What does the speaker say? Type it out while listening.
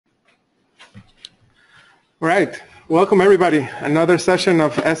All right, welcome everybody. Another session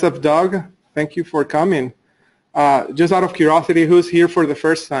of SFDUG. Thank you for coming. Just out of curiosity, who's here for the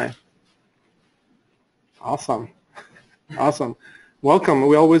first time? Awesome, awesome. Welcome.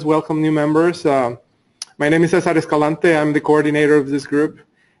 We always welcome new members. My name is Cesar Escalante. I'm the coordinator of this group.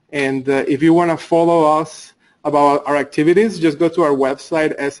 And if you want to follow us about our activities, just go to our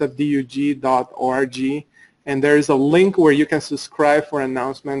website, sfdug.org, and there is a link where you can subscribe for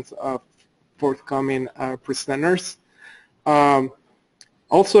announcements of forthcoming presenters.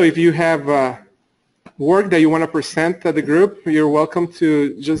 Also, if you have work that you want to present to the group, you're welcome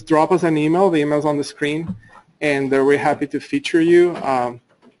to just drop us an email. The email's on the screen, and we're happy to feature you.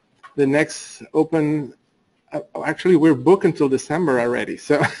 The next open, actually, we're booked until December already,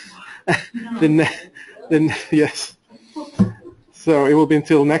 so yes. So it will be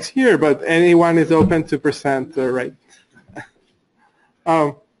until next year, but anyone is open to present, right?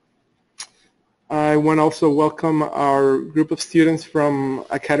 I want to also welcome our group of students from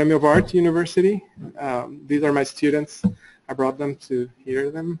Academy of Art University. These are my students. I brought them to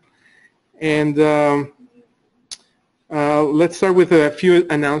hear them. And let's start with a few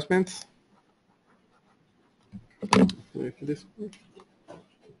announcements.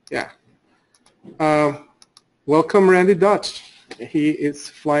 Yeah. Welcome Randy Deutsch. He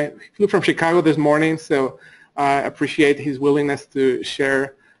flew from Chicago this morning, so I appreciate his willingness to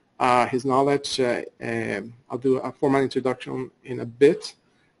share his knowledge. I'll do a formal introduction in a bit.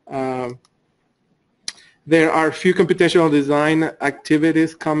 There are a few computational design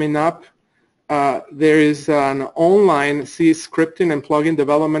activities coming up. There is an online C scripting and plugin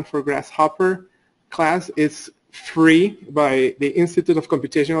development for Grasshopper class. It's free by the Institute of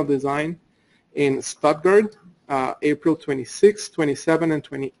Computational Design in Stuttgart, April 26, 27, and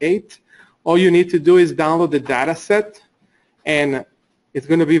 28. All you need to do is download the data set, and it's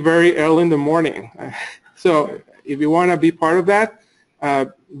going to be very early in the morning. So if you want to be part of that,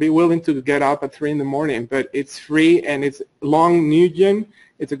 be willing to get up at 3 in the morning. But it's free, and it's Long Nguyen.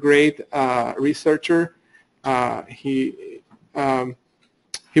 It's a great researcher. He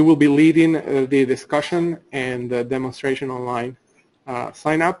will be leading the discussion and the demonstration online.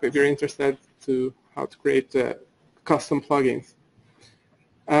 Sign up if you're interested to how to create custom plugins.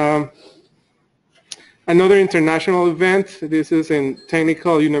 Another international event, this is in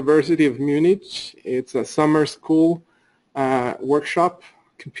Technical University of Munich. It's a summer school workshop,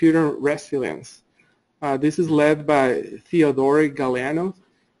 Computer Resilience. This is led by Theodore Galeano,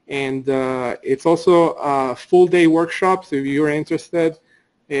 and it's also a full-day workshop, so if you're interested,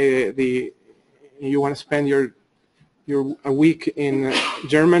 you want to spend a week in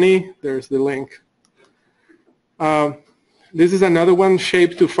Germany, there's the link. This is another one,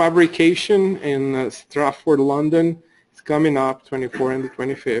 Shape to Fabrication in Stratford, London. It's coming up 24th and the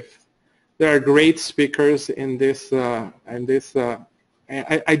 25th. There are great speakers in this. I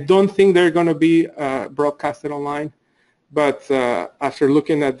don't think they're going to be broadcasted online, but after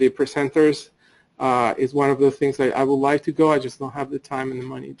looking at the presenters, it's one of the things I would like to go. I just don't have the time and the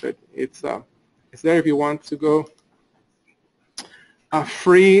money, but it's there if you want to go. A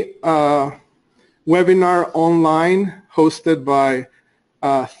free webinar online hosted by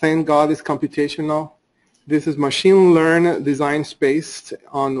Thank God It's Computational. This is Machine Learn Design Space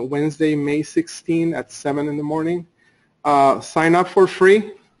on Wednesday, May 16 at 7 in the morning. Sign up for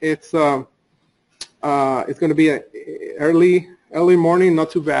free. It's going to be an early morning,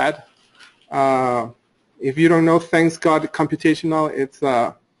 not too bad. If you don't know Thank God Computational,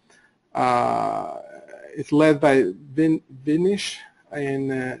 it's led by Vinesh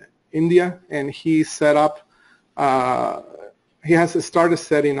in India, and he set up. He has started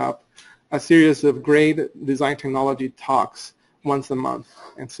setting up a series of great design technology talks once a month,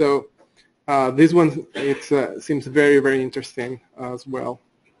 and so this one seems very, very interesting as well.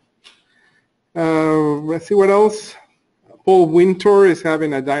 Let's see what else. Paul Winter is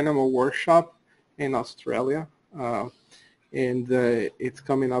having a Dynamo workshop in Australia, and it's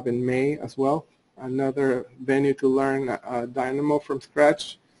coming up in May as well. Another venue to learn Dynamo from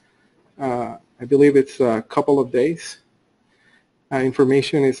scratch. I believe it's a couple of days.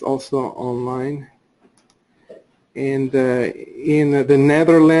 Information is also online. And in the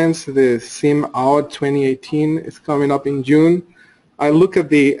Netherlands, the SIM Out 2018 is coming up in June. I look at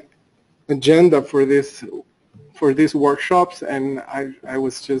the agenda for these workshops, and I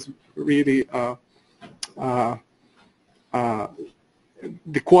was just really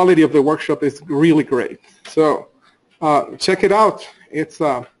the quality of the workshop is really great. So check it out.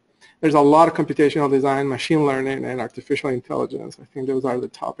 There's a lot of computational design, machine learning, and artificial intelligence. I think those are the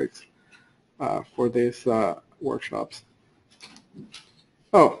topics for these workshops.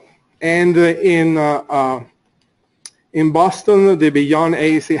 Oh, and in In Boston, the Beyond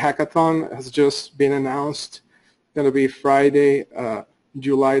AEC Hackathon has just been announced. It's going to be Friday,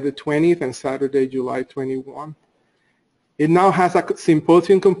 July the 20th and Saturday, July 21. It now has a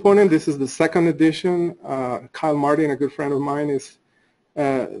symposium component. This is the second edition. Kyle Martin, a good friend of mine, is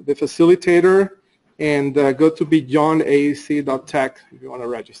the facilitator. And go to beyondaec.tech if you want to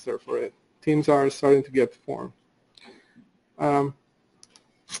register for it. Teams are starting to get formed.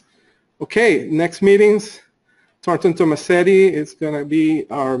 Okay, next meetings. Thornton Tomasetti is going to be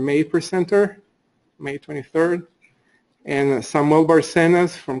our May presenter, May 23rd. And Samuel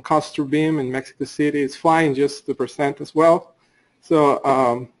Barcenas from Coster Beam in Mexico City is flying just to present as well.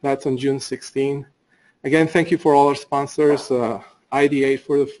 So that's on June 16. Again, thank you for all our sponsors, IDA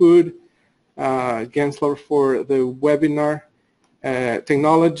for the food, Gensler for the webinar,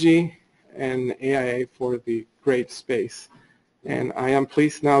 technology, and AIA for the great space. And I am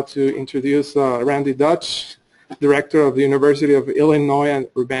pleased now to introduce Randy Deutsch, Director of the University of Illinois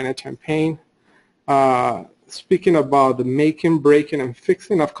at Urbana-Champaign, speaking about the making, breaking, and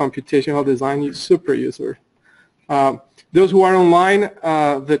fixing of computational design superuser. Those who are online,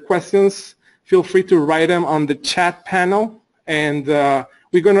 the questions, feel free to write them on the chat panel, and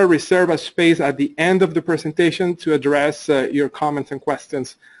we're going to reserve a space at the end of the presentation to address your comments and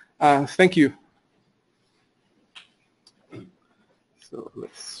questions. Thank you. So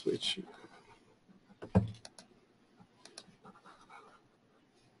let's switch.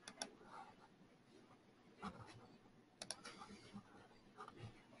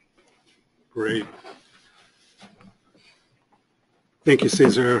 Great. Thank you,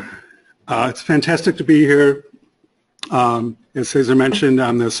 Cesar. It's fantastic to be here. As Cesar mentioned,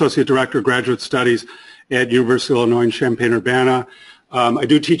 I'm the Associate Director of Graduate Studies at University of Illinois in Champaign-Urbana. I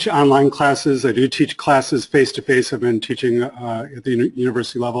do teach online classes. I do teach classes face-to-face. I've been teaching at the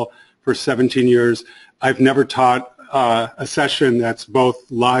university level for 17 years. I've never taught a session that's both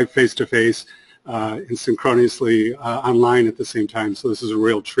live face-to-face and synchronously online at the same time, so this is a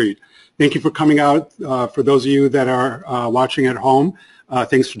real treat. Thank you for coming out. For those of you that are watching at home,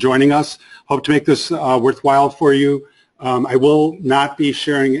 thanks for joining us. Hope to make this worthwhile for you. I will not be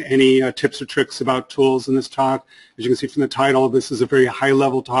sharing any tips or tricks about tools in this talk. As you can see from the title, this is a very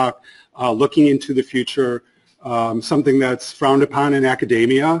high-level talk looking into the future, something that's frowned upon in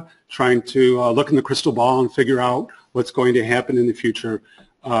academia, trying to look in the crystal ball and figure out what's going to happen in the future.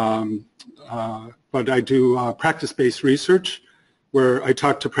 But I do practice-based research where I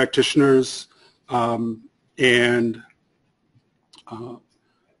talk to practitioners and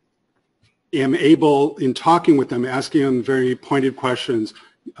am able, in talking with them, asking them very pointed questions,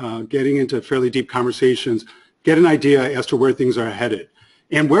 getting into fairly deep conversations, get an idea as to where things are headed.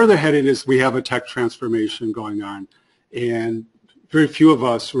 And where they're headed is we have a tech transformation going on, and very few of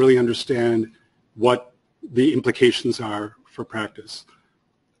us really understand what the implications are for practice,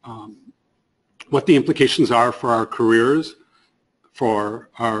 what the implications are for our careers, for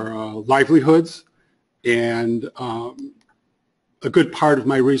our livelihoods, and a good part of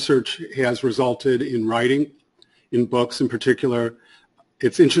my research has resulted in writing, in books in particular.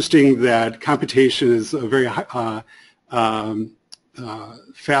 It's interesting that computation is a very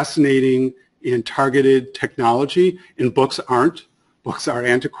fascinating and targeted technology, and books aren't. Books are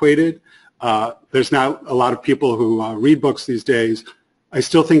antiquated. There's not a lot of people who read books these days. I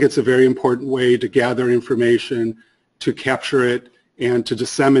still think it's a very important way to gather information, to capture it, and to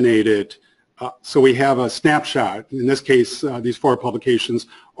disseminate it. So we have a snapshot, in this case, these 4 publications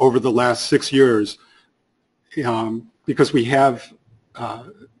over the last 6 years, because we have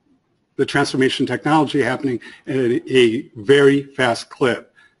the transformation technology happening at a very fast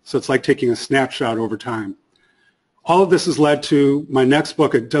clip. So it's like taking a snapshot over time. All of this has led to my next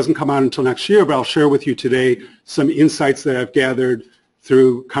book. It doesn't come out until next year, but I'll share with you today some insights that I've gathered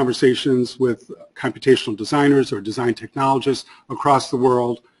through conversations with computational designers or design technologists across the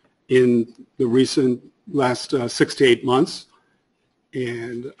world in the recent last 6 to 8 months.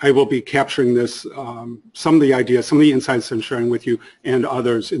 And I will be capturing this, some of the ideas, some of the insights I'm sharing with you and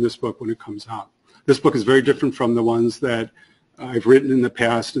others in this book when it comes out. This book is very different from the ones that I've written in the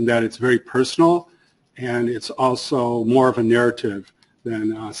past in that it's very personal, and it's also more of a narrative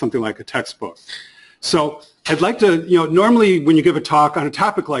than something like a textbook. So I'd like to, normally when you give a talk on a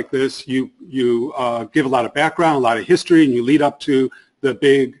topic like this, you give a lot of background, a lot of history, and you lead up to the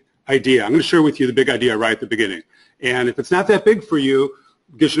big idea. I'm going to share with you the big idea right at the beginning. And if it's not that big for you,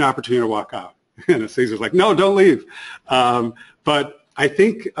 it gives you an opportunity to walk out. And Cesar's like, no, don't leave. But I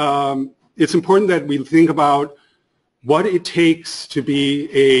think it's important that we think about what it takes to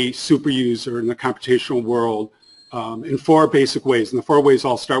be a super user in the computational world in 4 basic ways. And the 4 ways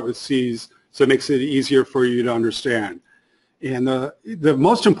I'll start with C's so it makes it easier for you to understand. And the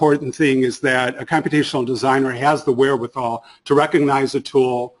most important thing is that a computational designer has the wherewithal to recognize a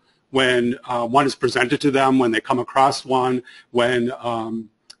tool when one is presented to them, when they come across one, when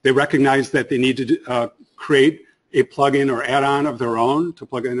they recognize that they need to create a plugin or add-on of their own to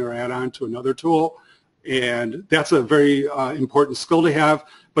plug in or add on to another tool. And that's a very important skill to have.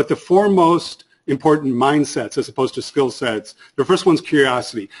 But the foremost important mindsets as opposed to skill sets, the first one's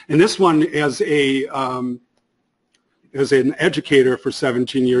curiosity. And this one, as an educator for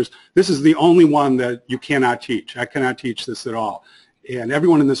 17 years, this is the only one that you cannot teach. I cannot teach this at all. And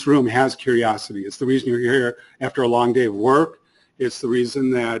everyone in this room has curiosity. It's the reason you're here after a long day of work. It's the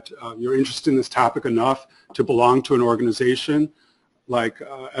reason that you're interested in this topic enough to belong to an organization like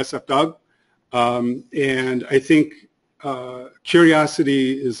SFDUG. And I think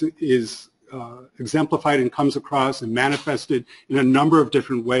curiosity is exemplified and comes across and manifested in a number of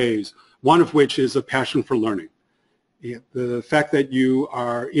different ways, one of which is a passion for learning. The fact that you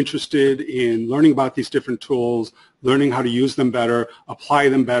are interested in learning about these different tools, learning how to use them better, apply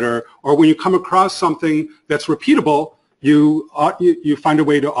them better, or when you come across something that's repeatable, you find a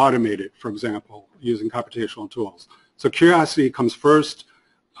way to automate it, for example, using computational tools. So curiosity comes first,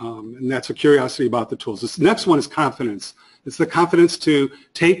 and that's a curiosity about the tools. This next one is confidence. It's the confidence to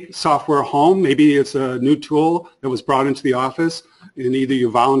take software home. Maybe it's a new tool that was brought into the office, and either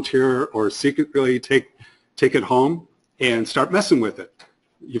you volunteer or secretly take it home and start messing with it.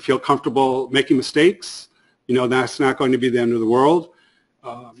 You feel comfortable making mistakes. You know that's not going to be the end of the world.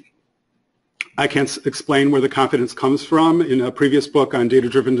 I can't explain where the confidence comes from. In a previous book on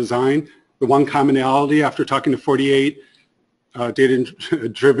data-driven design, the one commonality after talking to 48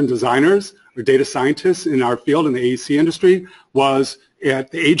 data-driven designers or data scientists in our field in the AEC industry was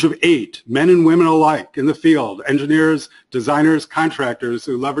at the age of 8, men and women alike in the field, engineers, designers, contractors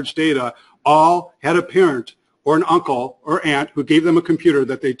who leveraged data, all had a parent or an uncle or aunt who gave them a computer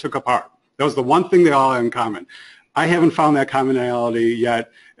that they took apart. That was the one thing they all had in common. I haven't found that commonality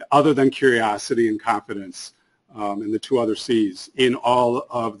yet other than curiosity and confidence and the two other C's in all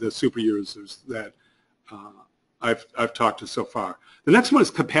of the super users that I've talked to so far. The next one is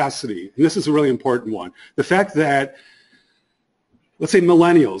capacity, and this is a really important one. The fact that, let's say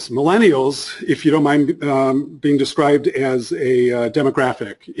millennials, if you don't mind being described as a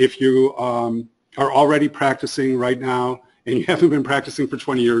demographic, if you are already practicing right now and you haven't been practicing for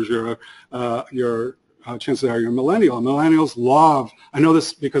 20 years, your chances are you're a millennial. Millennials love, I know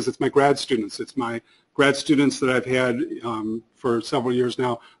this because it's my grad students. It's my grad students that I've had for several years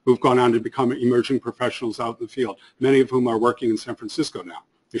now who've gone on to become emerging professionals out in the field, many of whom are working in San Francisco now.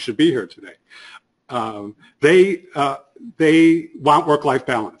 They should be here today. They want work-life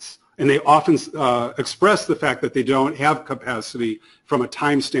balance, and they often express the fact that they don't have capacity from a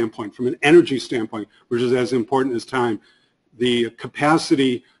time standpoint, from an energy standpoint, which is as important as time, the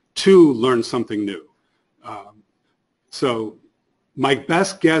capacity to learn something new. So my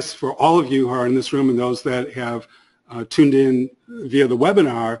best guess for all of you who are in this room and those that have tuned in via the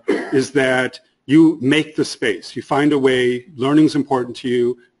webinar is that you make the space. You find a way, learning's important to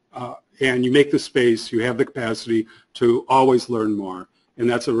you, and you make the space, you have the capacity to always learn more, and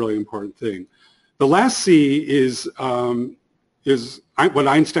that's a really important thing. The last C is what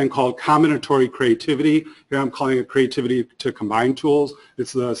Einstein called combinatory creativity. Here I'm calling it creativity to combine tools.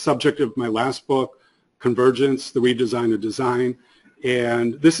 It's the subject of my last book, Convergence, the Redesign of Design.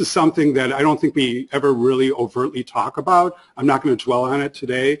 And this is something that I don't think we ever really overtly talk about. I'm not going to dwell on it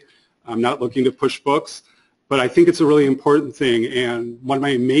today. I'm not looking to push books, but I think it's a really important thing. And one of my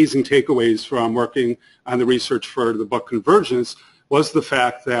amazing takeaways from working on the research for the book Convergence was the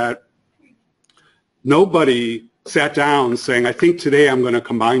fact that nobody sat down saying, I think today I'm going to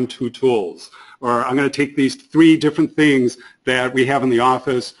combine two tools, or I'm going to take these 3 different things that we have in the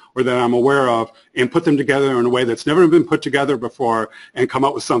office or that I'm aware of and put them together in a way that's never been put together before and come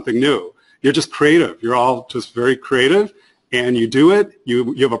up with something new. You're just creative. You're all just very creative, and you do it.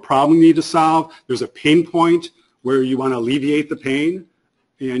 You have a problem you need to solve. There's a pain point where you want to alleviate the pain,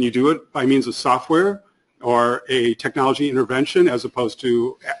 and you do it by means of software or a technology intervention as opposed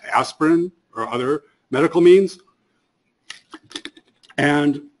to aspirin or other medical means.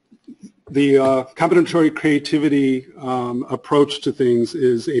 And the combinatory creativity approach to things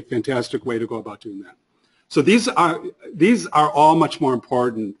is a fantastic way to go about doing that. So these are all much more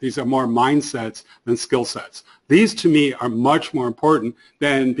important. These are more mindsets than skill sets. These, to me, are much more important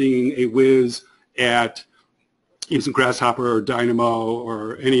than being a whiz at using Grasshopper or Dynamo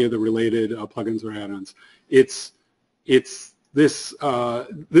or any of the related plugins or add-ons. It's this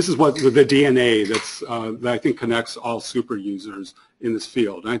is what the DNA that I think connects all super users in this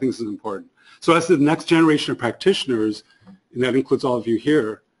field, and I think this is important. So as the next generation of practitioners, and that includes all of you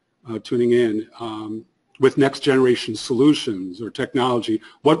here tuning in, with next generation solutions or technology,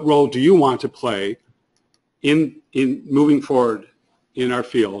 what role do you want to play in moving forward in our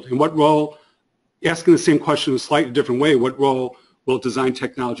field? And what role, asking the same question in a slightly different way, what role will design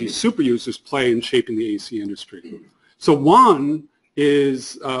technology super users play in shaping the AC industry? So one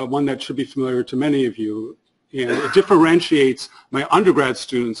is one that should be familiar to many of you, and it differentiates my undergrad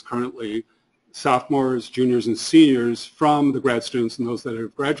students currently, sophomores, juniors, and seniors, from the grad students and those that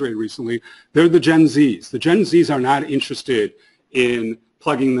have graduated recently. They're the Gen Zs. The Gen Zs are not interested in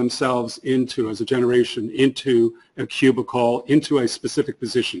plugging themselves into, as a generation, into a cubicle, into a specific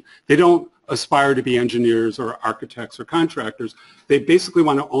position. They don't aspire to be engineers or architects or contractors. They basically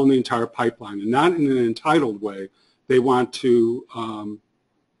want to own the entire pipeline, and not in an entitled way. They want to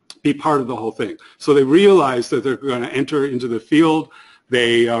be part of the whole thing. So they realize that they're going to enter into the field.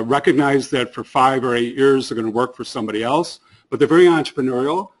 They recognize that for 5 or 8 years they're going to work for somebody else, but they're very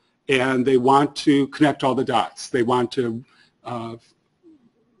entrepreneurial, and they want to connect all the dots. They want to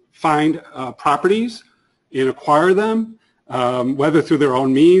find properties and acquire them, whether through their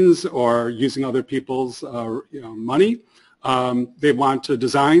own means or using other people's money. They want to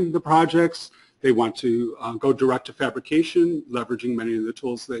design the projects. They want to go direct to fabrication, leveraging many of the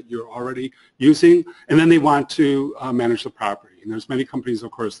tools that you're already using, and then they want to manage the property. And there's many companies, of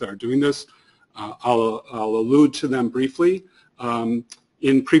course, that are doing this. I'll allude to them briefly.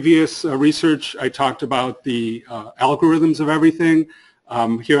 In previous research, I talked about the algorithms of everything.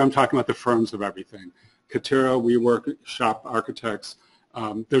 Here I'm talking about the firms of everything. Katera, WeWork, Shop Architects.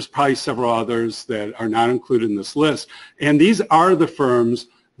 There's probably several others that are not included in this list. And these are the firms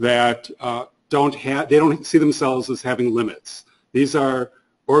that they don't see themselves as having limits. These are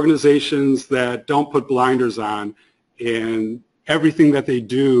organizations that don't put blinders on, and everything that they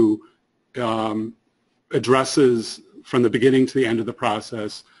do addresses from the beginning to the end of the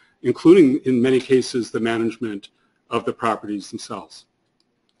process, including in many cases the management of the properties themselves.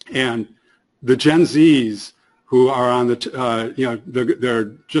 And the Gen Zs who are on the, they're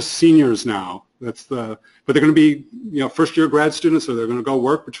just seniors now. But they're going to be, first-year grad students, so they're going to go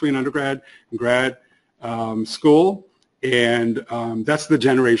work between undergrad and grad school, and that's the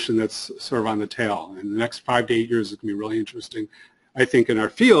generation that's sort of on the tail. And the next 5 to 8 years is going to be really interesting, I think, in our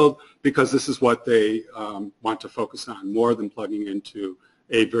field, because this is what they want to focus on more than plugging into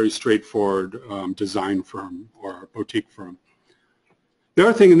a very straightforward design firm or boutique firm. The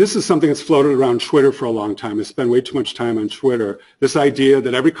other thing, and this is something that's floated around Twitter for a long time, I spend way too much time on Twitter, this idea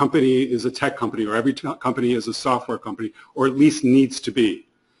that every company is a tech company or every company is a software company, or at least needs to be.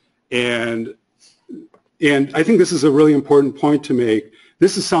 And I think this is a really important point to make.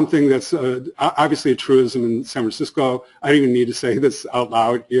 This is something that's obviously a truism in San Francisco. I don't even need to say this out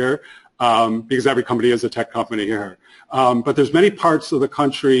loud here because every company is a tech company here. But there's many parts of the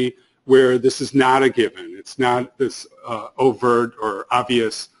country where this is not a given. It's not this overt or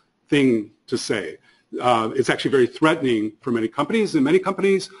obvious thing to say. It's actually very threatening for many companies, and many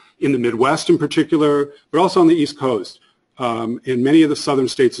companies in the Midwest in particular, but also on the East Coast, in many of the southern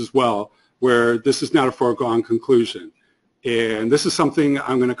states as well, where this is not a foregone conclusion. And this is something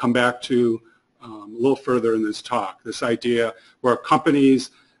I'm going to come back to a little further in this talk, this idea where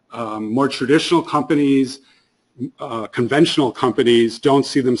companies, more traditional companies, conventional companies don't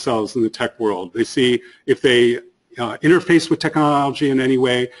see themselves in the tech world. They see, if they interface with technology in any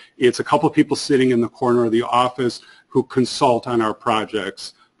way, it's a couple of people sitting in the corner of the office who consult on our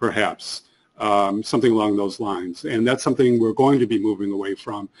projects, perhaps, something along those lines. And that's something we're going to be moving away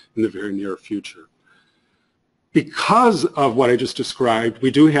from in the very near future. Because of what I just described,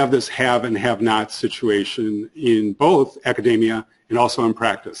 we do have this have and have not situation in both academia and also in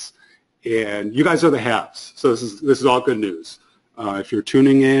practice. And you guys are the haves, so this is all good news. If you're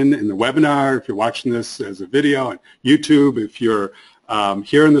tuning in the webinar, if you're watching this as a video on YouTube, if you're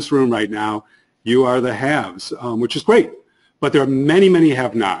here in this room right now, you are the haves, which is great. But there are many, many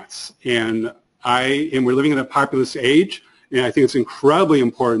have-nots, and we're living in a populous age, and I think it's incredibly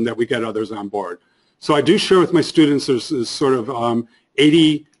important that we get others on board. So I do share with my students there's this sort of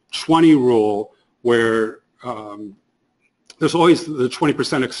 80-20 rule where there's always the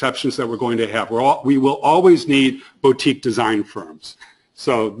 20% exceptions that we're going to have. We will always need boutique design firms.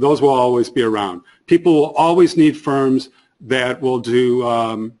 So those will always be around. People will always need firms that will do,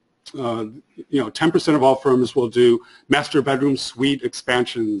 10% of all firms will do master bedroom suite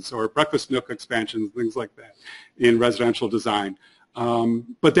expansions or breakfast nook expansions, things like that in residential design.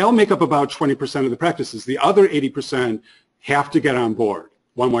 But they'll make up about 20% of the practices. The other 80% have to get on board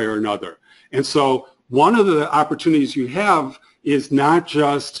one way or another. And so one of the opportunities you have is not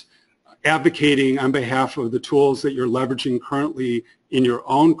just advocating on behalf of the tools that you're leveraging currently in your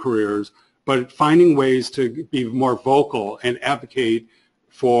own careers, but finding ways to be more vocal and advocate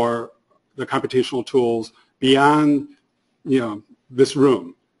for the computational tools beyond, this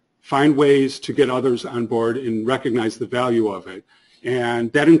room. Find ways to get others on board and recognize the value of it.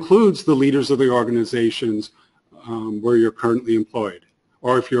 And that includes the leaders of the organizations where you're currently employed.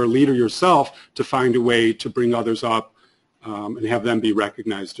 Or if you're a leader yourself, to find a way to bring others up and have them be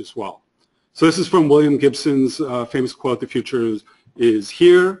recognized as well. So this is from William Gibson's famous quote, "The future is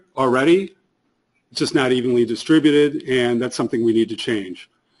here already, it's just not evenly distributed," and that's something we need to change.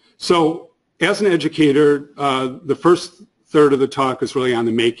 So as an educator, the first third of the talk is really on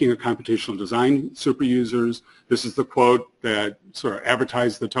the making of computational design superusers. This is the quote that sort of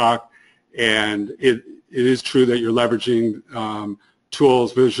advertised the talk, and it is true that you're leveraging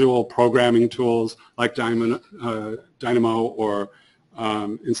tools, visual programming tools like Dynamo or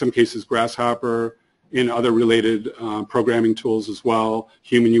in some cases Grasshopper, in other related programming tools as well,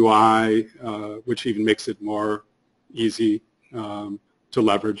 Human UI, which even makes it more easy to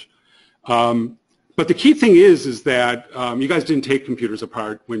leverage. But the key thing is that you guys didn't take computers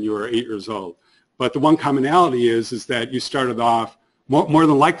apart when you were 8 years old. But the one commonality is that you started off, more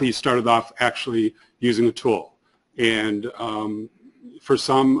than likely you started off actually using a tool. And for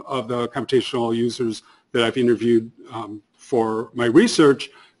some of the computational users that I've interviewed for my research,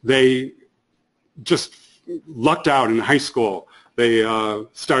 they just lucked out in high school. They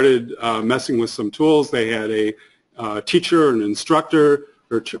started messing with some tools. They had a teacher, an instructor,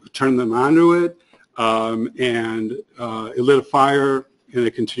 or turned them onto it, and it lit a fire, and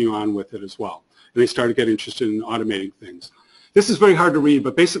they continue on with it as well. And they started getting interested in automating things. This is very hard to read,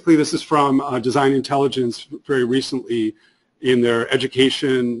 but basically this is from Design Intelligence very recently in their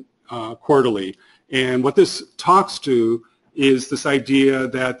education quarterly. And what this talks to is this idea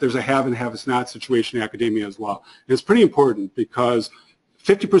that there's a have and have-not situation in academia as well. And it's pretty important because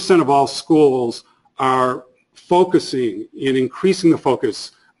 50% of all schools are focusing in increasing the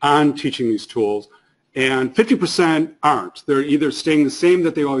focus on teaching these tools, and 50% aren't. They're either staying the same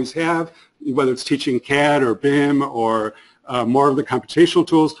that they always have, whether it's teaching CAD or BIM or more of the computational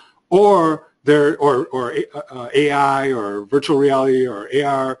tools, or AI or virtual reality or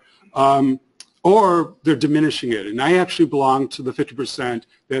AR, or they're diminishing it. And I actually belong to the 50%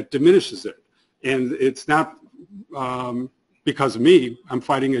 that diminishes it. And it's not because of me. I'm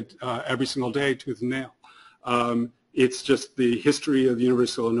fighting it every single day, tooth and nail. It's just the history of the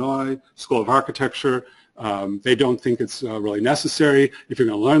University of Illinois School of Architecture. They don't think it's really necessary. If you're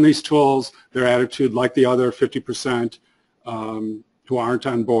going to learn these tools, their attitude, like the other 50% who aren't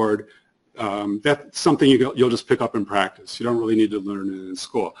on board, that's something you'll just pick up in practice. You don't really need to learn it in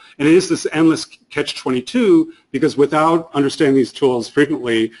school. And it is this endless catch-22 because without understanding these tools,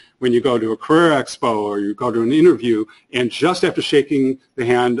 frequently when you go to a career expo or you go to an interview and just after shaking the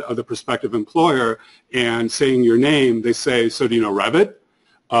hand of the prospective employer and saying your name, they say, "So do you know Revit?"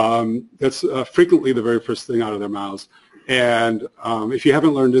 That's frequently the very first thing out of their mouths. And if you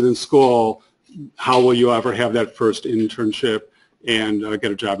haven't learned it in school, how will you ever have that first internship and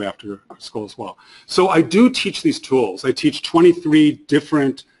get a job after school as well? So I do teach these tools. I teach 23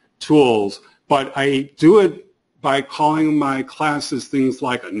 different tools, but I do it by calling my classes things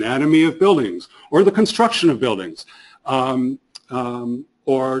like anatomy of buildings or the construction of buildings,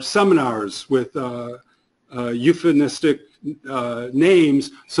 or seminars with euphemistic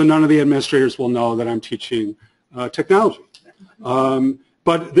names so none of the administrators will know that I'm teaching technology.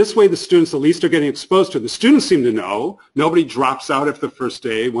 But this way the students at least are getting exposed to it. The students seem to know. Nobody drops out after the first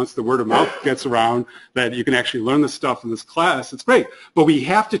day. Once the word of mouth gets around that you can actually learn this stuff in this class, it's great. But we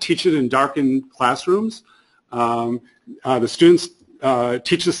have to teach it in darkened classrooms. The students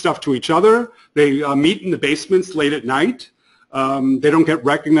teach this stuff to each other. They meet in the basements late at night. They don't get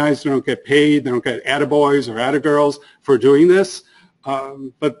recognized. They don't get paid. They don't get attaboys or attagirls for doing this.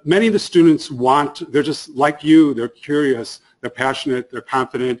 But many of the students they're just like you. They're curious. They're passionate, they're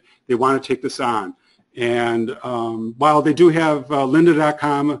confident, they want to take this on. And while they do have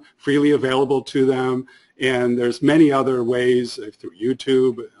lynda.com freely available to them, and there's many other ways through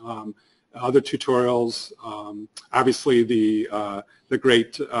YouTube, other tutorials, obviously the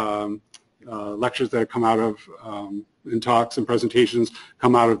great lectures that come out of, and talks and presentations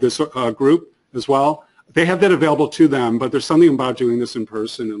come out of this group as well. They have that available to them, but there's something about doing this in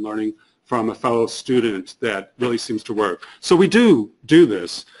person and learning from a fellow student that really seems to work. So we do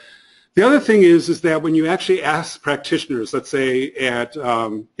this. The other thing is that when you actually ask practitioners, let's say at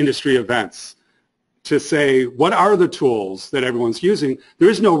industry events, to say, what are the tools that everyone's using? There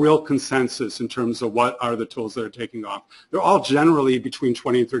is no real consensus in terms of what are the tools that are taking off. They're all generally between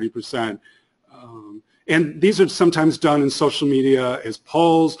 20 and 30%. And these are sometimes done in social media as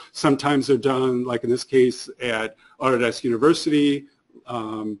polls. Sometimes they're done, like in this case, at Autodesk University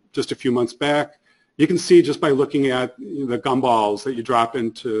just a few months back. You can see just by looking at the gumballs that you drop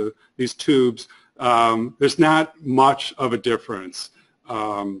into these tubes, there's not much of a difference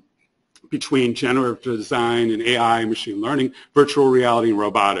between generative design and AI, machine learning, virtual reality, and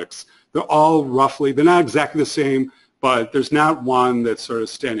robotics. They're all roughly, they're not exactly the same, but there's not one that's sort of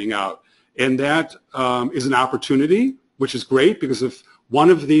standing out. And that is an opportunity, which is great, because if one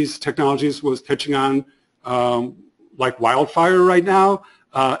of these technologies was catching on like wildfire right now,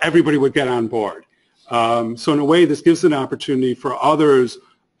 everybody would get on board. So in a way, this gives an opportunity for others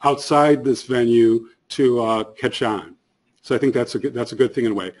outside this venue to catch on. So I think that's a good thing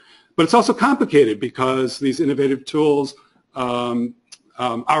in a way. But it's also complicated because these innovative tools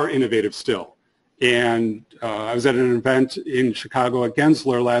are innovative still. And I was at an event in Chicago at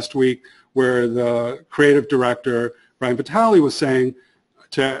Gensler last week where the creative director, Brian Vitale, was saying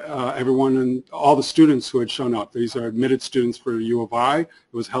to everyone and all the students who had shown up, these are admitted students for U of I, it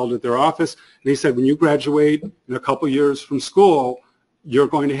was held at their office, and he said, when you graduate in a couple years from school, you're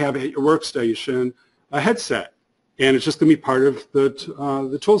going to have at your workstation a headset, and it's just going to be part of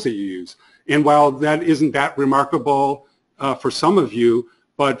the tools that you use. And while that isn't that remarkable for some of you,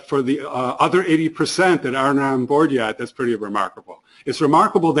 but for the other 80% that aren't on board yet, that's pretty remarkable. It's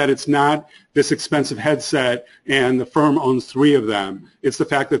remarkable that it's not this expensive headset and the firm owns 3 of them. It's the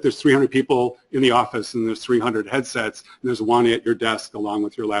fact that there's 300 people in the office and there's 300 headsets and there's one at your desk along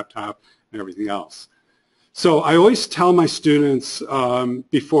with your laptop and everything else. So I always tell my students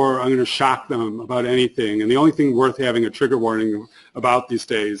before I'm going to shock them about anything, and the only thing worth having a trigger warning about these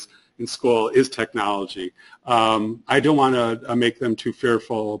days in school is technology. I don't want to make them too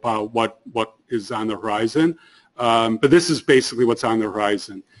fearful about what is on the horizon, but this is basically what's on the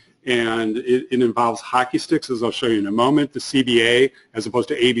horizon. And it involves hockey sticks, as I'll show you in a moment. The CBA, as opposed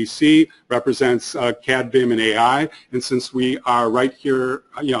to ABC, represents CAD, BIM, and AI. And since we are right here,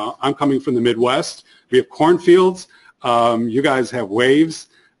 I'm coming from the Midwest. We have cornfields. You guys have waves.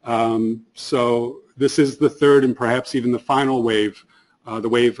 So this is the third and perhaps even the final wave, the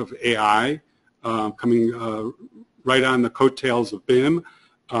wave of AI, coming right on the coattails of BIM.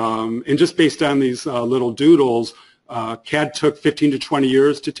 And just based on these little doodles, CAD took 15 to 20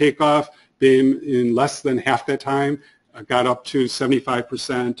 years to take off. BIM, in less than half that time, got up to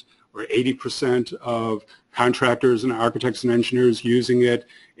 75% or 80% of contractors and architects and engineers using it.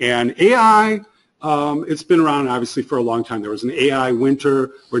 And AI, it's been around obviously for a long time. There was an AI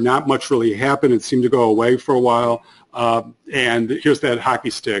winter where not much really happened. It seemed to go away for a while. And here's that hockey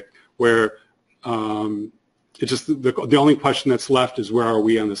stick where it's just the only question that's left is where are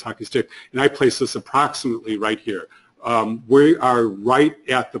we on this hockey stick? And I place this approximately right here. We are right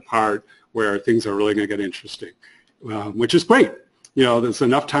at the part where things are really going to get interesting, which is great. There's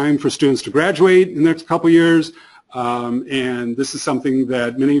enough time for students to graduate in the next couple of years, and this is something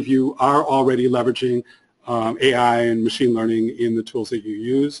that many of you are already leveraging AI and machine learning in the tools that you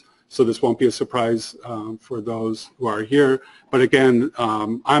use. So this won't be a surprise for those who are here. But again,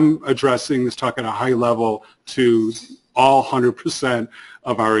 I'm addressing this talk at a high level to all 100%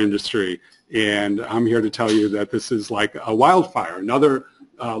 of our industry. And I'm here to tell you that this is like a wildfire, another,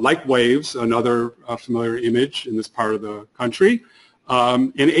 like waves, another familiar image in this part of the country.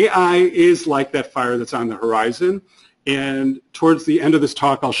 And AI is like that fire that's on the horizon. And towards the end of this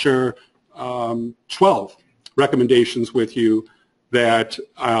talk, I'll share 12 recommendations with you that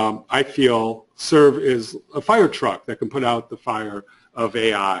I feel serve as a fire truck that can put out the fire of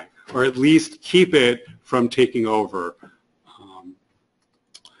AI, or at least keep it from taking over.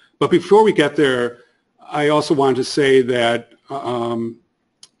 But before we get there, I also want to say that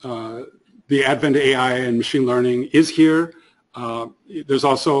the advent of AI and machine learning is here. There's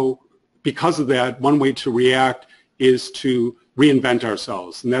also, because of that, one way to react is to reinvent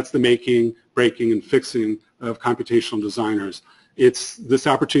ourselves, and that's the making, breaking, and fixing of computational designers. It's this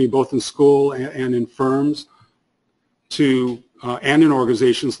opportunity both in school and in firms to, and in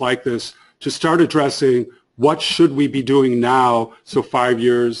organizations like this, to start addressing what should we be doing now so 5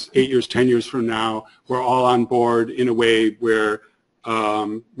 years, 8 years, 10 years from now, we're all on board in a way where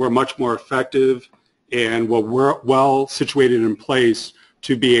we're much more effective and we're well situated in place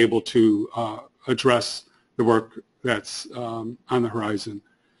to be able to address the work that's on the horizon.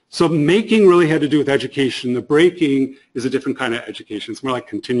 So making really had to do with education. The breaking is a different kind of education. It's more like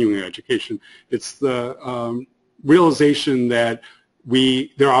continuing education. It's the realization that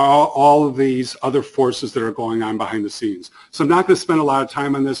there are all of these other forces that are going on behind the scenes. So I'm not going to spend a lot of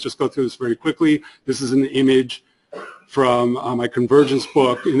time on this, just go through this very quickly. This is an image from my convergence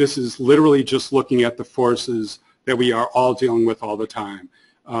book, and this is literally just looking at the forces that we are all dealing with all the time.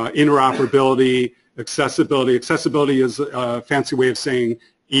 Interoperability, accessibility. Accessibility is a fancy way of saying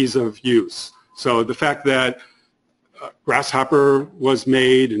ease of use. So the fact that Grasshopper was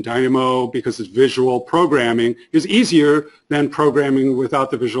made in Dynamo because it's visual programming is easier than programming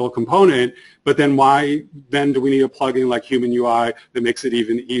without the visual component, but then why then do we need a plugin like Human UI that makes it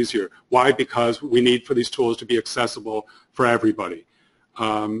even easier? Why? Because we need for these tools to be accessible for everybody.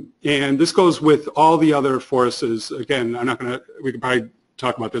 And this goes with all the other forces. Again, we could probably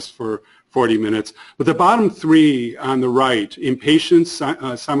talk about this for 40 minutes, but the bottom three on the right, impatience,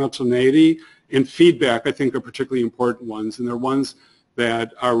 simultaneity, and feedback, I think, are particularly important ones, and they're ones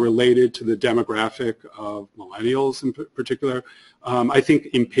that are related to the demographic of millennials in particular. I think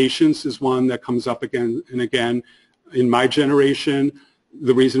impatience is one that comes up again and again. In my generation,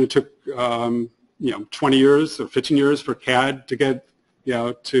 the reason it took 20 years or 15 years for CAD to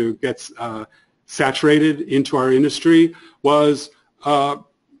get saturated into our industry was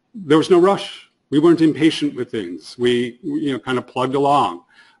there was no rush. We weren't impatient with things. We kind of plugged along.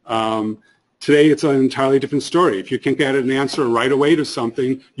 Today, it's an entirely different story. If you can't get an answer right away to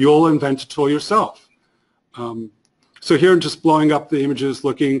something, you'll invent a tool yourself. So here, just blowing up the images,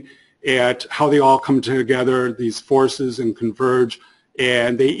 looking at how they all come together, these forces, and converge.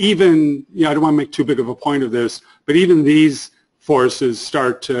 And they even, I don't want to make too big of a point of this, but even these forces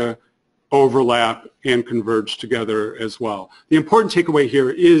start to overlap and converge together as well. The important takeaway here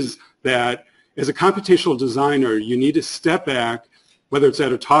is that as a computational designer, you need to step back, whether it's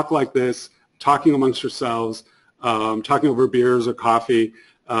at a talk like this, talking amongst yourselves, talking over beers or coffee,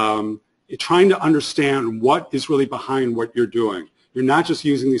 trying to understand what is really behind what you're doing. You're not just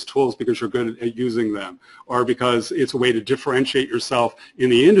using these tools because you're good at using them or because it's a way to differentiate yourself in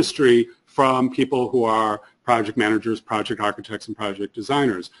the industry from people who are project managers, project architects, and project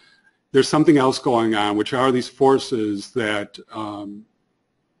designers. There's something else going on, which are these forces that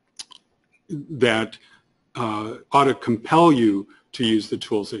ought to compel you to use the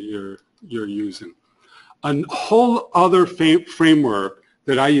tools that you're using. A whole other framework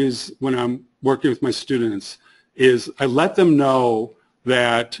that I use when I'm working with my students is I let them know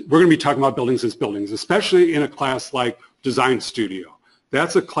that we're going to be talking about buildings as buildings, especially in a class like Design Studio.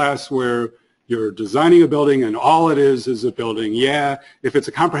 That's a class where you're designing a building and all it is a building. Yeah, if it's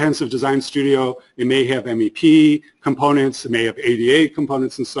a comprehensive design studio, it may have MEP components, it may have ADA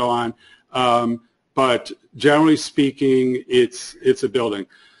components and so on. But generally speaking, it's a building.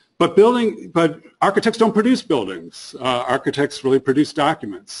 But architects don't produce buildings. Architects really produce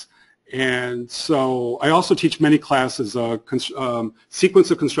documents. And so I also teach many classes,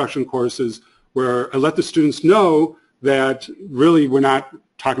 sequence of construction courses, where I let the students know that really we're not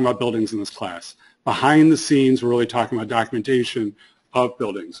talking about buildings in this class. Behind the scenes, we're really talking about documentation of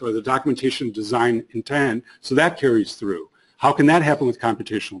buildings or the documentation design intent, so that carries through. How can that happen with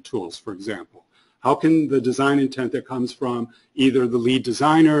computational tools, for example? How can the design intent that comes from either the lead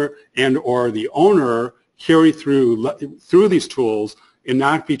designer and or the owner carry through these tools and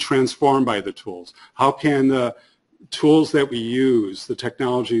not be transformed by the tools? How can the tools that we use, the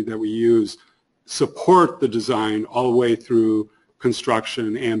technology that we use, support the design all the way through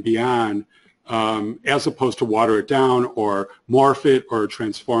construction and beyond, as opposed to water it down or morph it or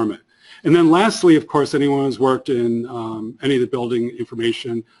transform it? And then lastly, of course, anyone who's worked in any of the building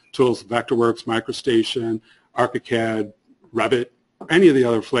information tools, Vectorworks, MicroStation, ArchiCAD, Revit, any of the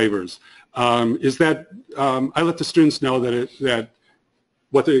other flavors, is that I let the students know that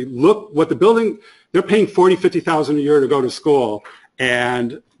what the building, they're paying $40,000, $50,000 a year to go to school,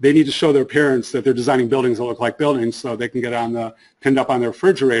 and they need to show their parents that they're designing buildings that look like buildings so they can get pinned up on their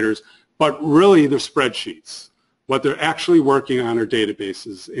refrigerators, but really they're spreadsheets. What they're actually working on are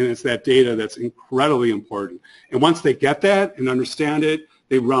databases, and it's that data that's incredibly important. And once they get that and understand it,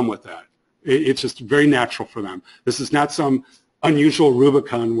 they run with that. It's just very natural for them. This is not some unusual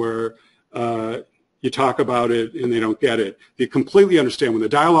Rubicon where you talk about it and they don't get it. They completely understand. When the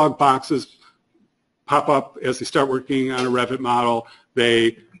dialog boxes pop up as they start working on a Revit model,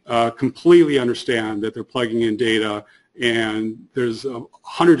 they completely understand that they're plugging in data, and there's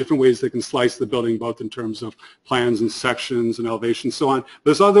 100 different ways they can slice the building, both in terms of plans and sections and elevations, so on.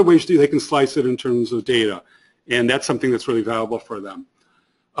 There's other ways they can slice it in terms of data, and that's something that's really valuable for them.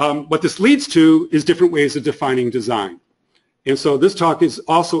 What this leads to is different ways of defining design. And so this talk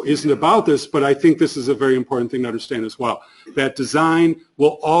also isn't about this, but I think this is a very important thing to understand as well, that design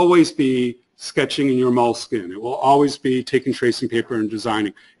will always be sketching in your moleskin. It will always be taking tracing paper and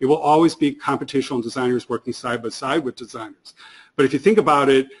designing. It will always be computational designers working side by side with designers. But if you think about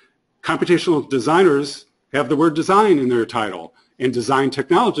it, computational designers have the word design in their title, and design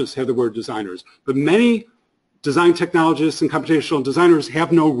technologists have the word designers. But many design technologists and computational designers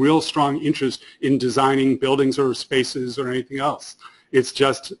have no real strong interest in designing buildings or spaces or anything else. It's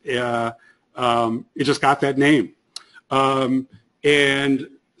just, it just got that name. And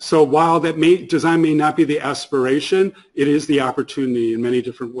so while that design may not be the aspiration, it is the opportunity in many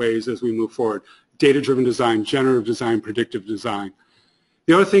different ways as we move forward. Data-driven design, generative design, predictive design.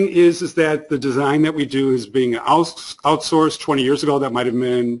 The other thing is that the design that we do is being outsourced. 20 years ago, that might have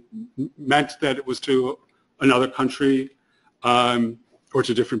meant that it was to another country or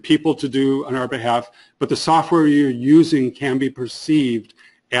to different people to do on our behalf, but the software you're using can be perceived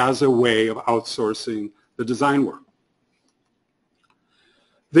as a way of outsourcing the design work.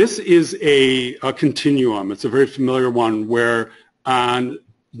 This is a continuum. It's a very familiar one where on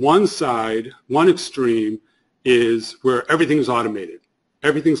one side, one extreme is where everything is automated.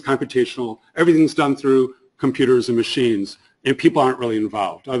 Everything's computational. Everything's done through computers and machines, and people aren't really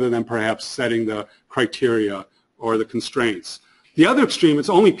involved other than perhaps setting the criteria or the constraints. The other extreme, it's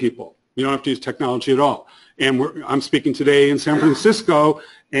only people. You don't have to use technology at all. And I'm speaking today in San Francisco,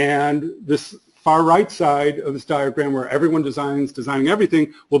 and this far right side of this diagram where everyone designing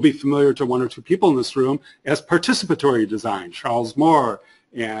everything will be familiar to one or two people in this room as participatory design, Charles Moore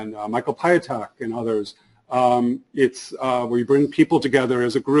and Michael Piatak and others. It's where you bring people together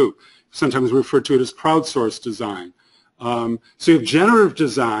as a group. Sometimes we refer to it as crowdsourced design. So you have generative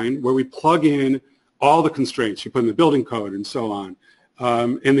design where we plug in all the constraints you put in the building code and so on.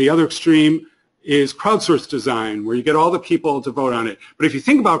 And the other extreme is crowdsourced design, where you get all the people to vote on it. But if you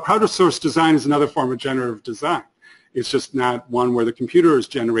think about crowdsourced design as another form of generative design, it's just not one where the computer is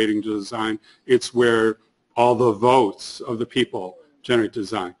generating design. It's where all the votes of the people generate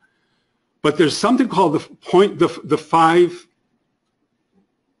design. But there's something called the 5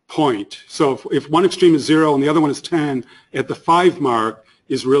 point. So if one extreme is 0 and the other one is 10, at the 5 mark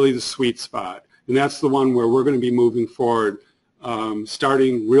is really the sweet spot. And that's the one where we're going to be moving forward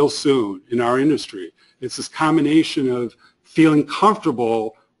starting real soon in our industry. It's this combination of feeling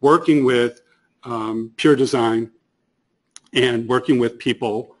comfortable working with pure design and working with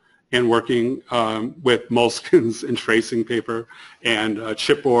people and working with moleskins and tracing paper and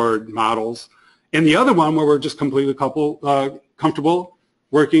chipboard models. And the other one where we're just completely comfortable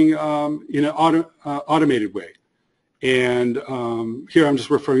working in an automated way. And here I'm just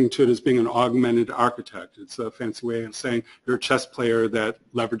referring to it as being an augmented architect. It's a fancy way of saying you're a chess player that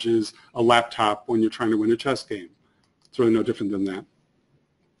leverages a laptop when you're trying to win a chess game. It's really no different than that.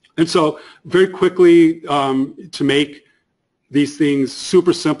 And so very quickly, to make these things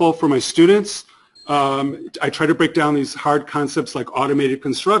super simple for my students, I try to break down these hard concepts like automated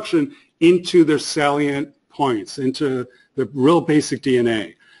construction into their salient points, into the real basic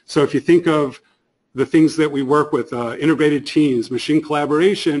DNA. So if you think of the things that we work with, integrated teams, machine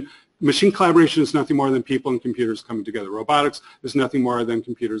collaboration is nothing more than people and computers coming together. Robotics is nothing more than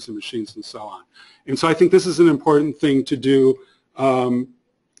computers and machines and so on. And so I think this is an important thing to do.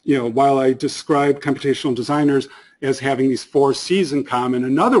 You know, while I describe computational designers as having these 4 C's in common,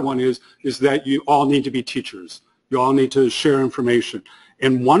 another one is that you all need to be teachers. You all need to share information.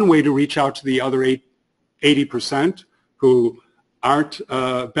 And one way to reach out to the other 80% who aren't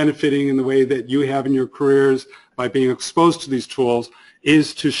benefiting in the way that you have in your careers by being exposed to these tools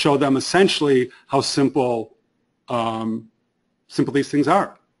is to show them essentially how simple these things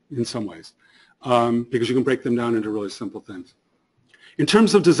are in some ways, because you can break them down into really simple things. In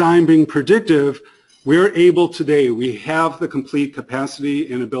terms of design being predictive, we're able today, we have the complete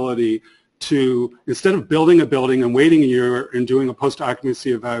capacity and ability to, instead of building a building and waiting a year and doing a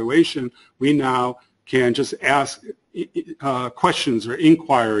post-occupancy evaluation, we now can just ask questions or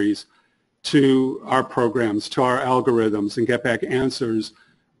inquiries to our programs, to our algorithms, and get back answers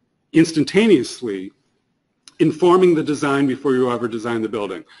instantaneously, informing the design before you ever design the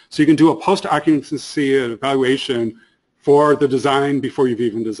building. So you can do a post-occupancy evaluation for the design before you've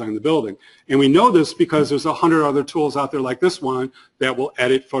even designed the building. And we know this because there's 100 other tools out there like this one that will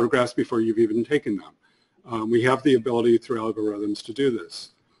edit photographs before you've even taken them. We have the ability through algorithms to do this.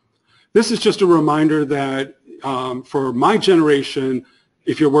 This is just a reminder that for my generation,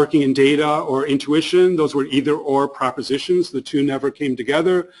 if you're working in data or intuition, those were either or propositions. The two never came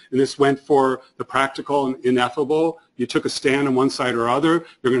together, and this went for the practical and ineffable. You took a stand on one side or other.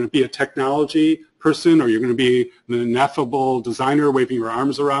 You're going to be a technology person, or you're going to be an ineffable designer waving your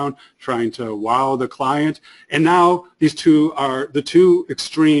arms around, trying to wow the client. And now these two are, the two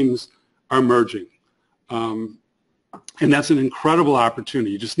extremes are merging. And that's an incredible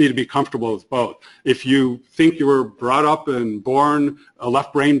opportunity. You just need to be comfortable with both. If you think you were brought up and born a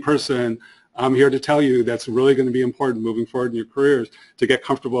left-brain person, I'm here to tell you that's really going to be important moving forward in your careers to get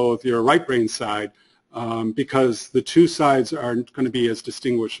comfortable with your right-brain side, because the two sides aren't going to be as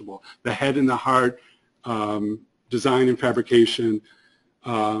distinguishable. The head and the heart, design and fabrication,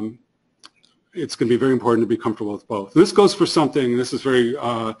 it's going to be very important to be comfortable with both. This goes for something, this is very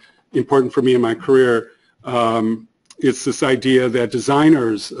important for me in my career. It's this idea that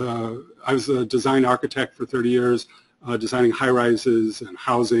designers, I was a design architect for 30 years, designing high-rises and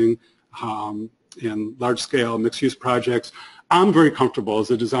housing and large-scale mixed-use projects. I'm very comfortable as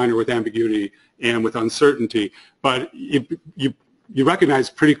a designer with ambiguity and with uncertainty, but you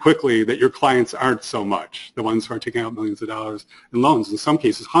recognize pretty quickly that your clients aren't so much, the ones who are taking out millions of dollars in loans, in some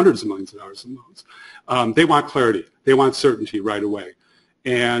cases hundreds of millions of dollars in loans. They want clarity. They want certainty right away.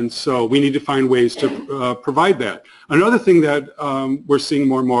 And so we need to find ways to provide that. Another thing that we're seeing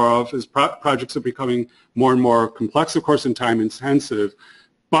more and more of is projects are becoming more and more complex, of course, and time intensive,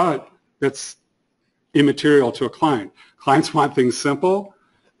 but that's immaterial to a client. Clients want things simple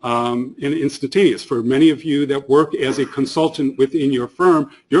and instantaneous. For many of you that work as a consultant within your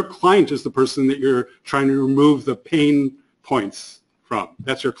firm, your client is the person that you're trying to remove the pain points from.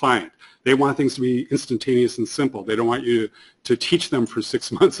 That's your client. They want things to be instantaneous and simple. They don't want you to teach them for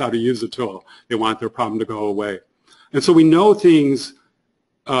 6 months how to use a tool. They want their problem to go away. And so we know things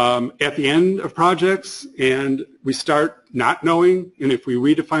at the end of projects, and we start not knowing, and if we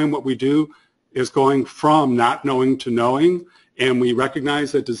redefine what we do as going from not knowing to knowing, and we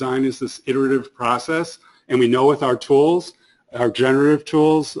recognize that design is this iterative process, and we know with our tools, our generative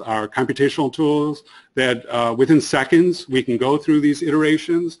tools, our computational tools, that within seconds we can go through these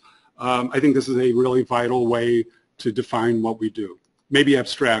iterations. I think this is a really vital way to define what we do. Maybe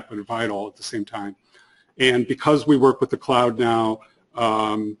abstract, but vital at the same time. And because we work with the cloud now,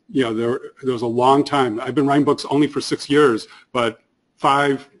 you know, there was a long time. I've been writing books only for 6 years, but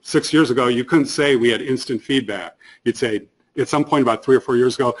 5, 6 years ago, you couldn't say we had instant feedback. You'd say, at some point about 3 or 4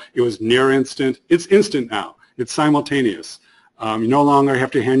 years ago, it was near instant. It's instant now. It's simultaneous. You no longer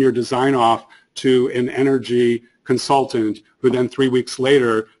have to hand your design off to an energy consultant who then 3 weeks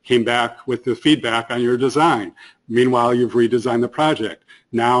later came back with the feedback on your design. Meanwhile, you've redesigned the project.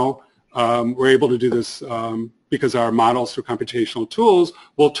 Now we're able to do this because our models through computational tools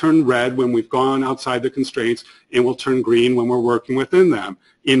will turn red when we've gone outside the constraints and will turn green when we're working within them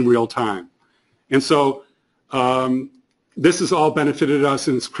in real time. And so this has all benefited us,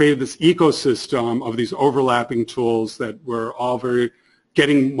 and it's created this ecosystem of these overlapping tools that we're all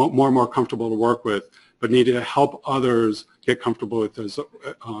getting more and more comfortable to work with, but need to help others get comfortable with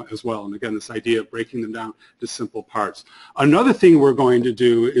as well. And again, this idea of breaking them down to simple parts. Another thing we're going to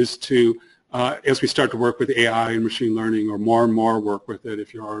do is to, as we start to work with AI and machine learning, or more and more work with it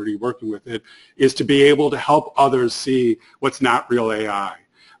if you're already working with it, is to be able to help others see what's not real AI.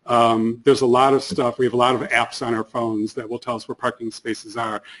 There's a lot of stuff, we have a lot of apps on our phones that will tell us where parking spaces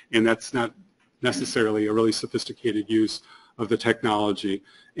are, and that's not necessarily a really sophisticated use of the technology.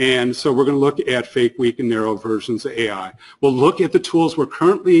 And so we're going to look at fake, weak, and narrow versions of AI. We'll look at the tools we're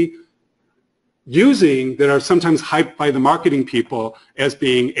currently using that are sometimes hyped by the marketing people as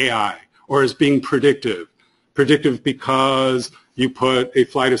being AI or as being predictive. Predictive because you put a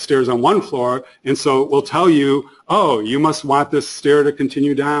flight of stairs on one floor, and so it will tell you, oh, you must want this stair to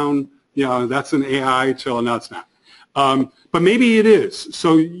continue down. You know, that's an AI till, no, it's not. But maybe it is.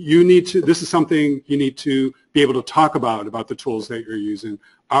 So you need to, this is something you need to be able to talk about the tools that you're using.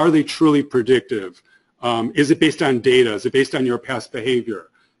 Are they truly predictive? Is it based on data? Is it based on your past behavior?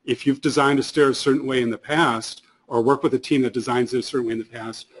 If you've designed a stair a certain way in the past, or work with a team that designs it a certain way in the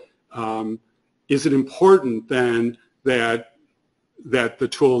past, is it important then that the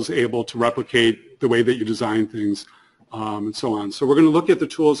tool is able to replicate the way that you design things, and so on. So we're going to look at the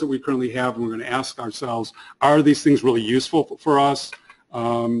tools that we currently have, and we're going to ask ourselves, are these things really useful for us?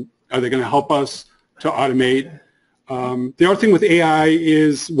 Are they going to help us to automate? The other thing with AI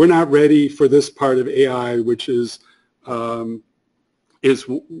is we're not ready for this part of AI, which is whether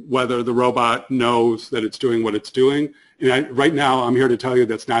the robot knows that it's doing what it's doing. And right now, I'm here to tell you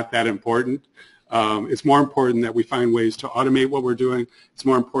that's not that important. It's more important that we find ways to automate what we're doing. It's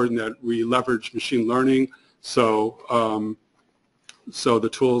more important that we leverage machine learning so the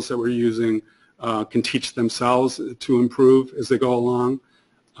tools that we're using can teach themselves to improve as they go along.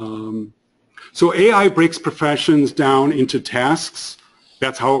 So AI breaks professions down into tasks.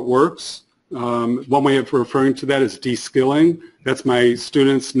 That's how it works. One way of referring to that is de-skilling. That's my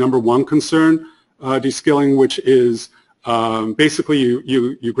students' #1 concern, de-skilling, which is Basically,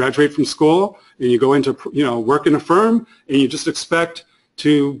 you graduate from school and you go into work in a firm, and you just expect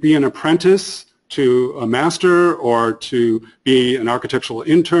to be an apprentice to a master or to be an architectural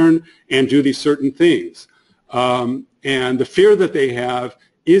intern and do these certain things. And the fear that they have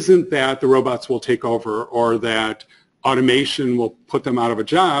isn't that the robots will take over or that automation will put them out of a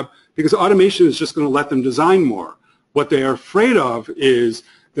job, because automation is just going to let them design more. What they are afraid of is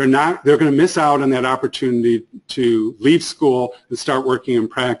they're going to miss out on that opportunity to leave school and start working in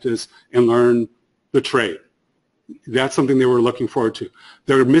practice and learn the trade. That's something they were looking forward to.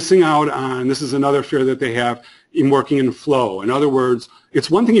 They're missing out on, this is another fear that they have, in working in flow. In other words, it's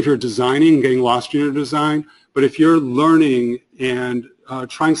one thing if you're designing and getting lost in your design, but if you're learning and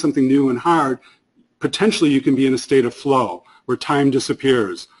trying something new and hard, potentially you can be in a state of flow where time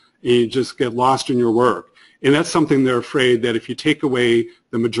disappears and you just get lost in your work. And that's something they're afraid that if you take away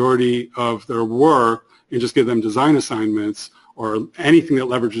the majority of their work and just give them design assignments or anything that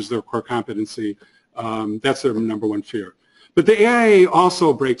leverages their core competency, that's their number one fear. But the AIA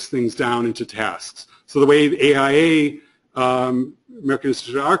also breaks things down into tasks. So the way the AIA, American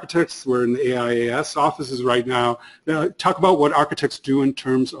Institute of Architects, we're in the AIAS offices right now, talk about what architects do in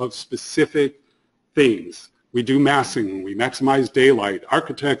terms of specific things. We do massing, we maximize daylight.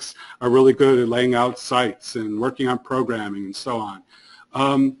 Architects are really good at laying out sites and working on programming and so on.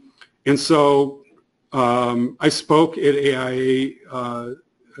 I spoke at AIA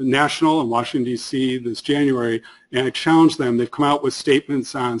National in Washington, D.C. this January, and I challenged them. They've come out with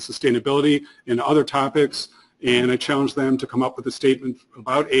statements on sustainability and other topics, and I challenged them to come up with a statement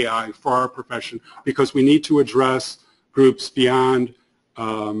about AI for our profession, because we need to address groups beyond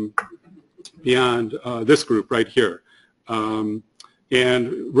this group right here, and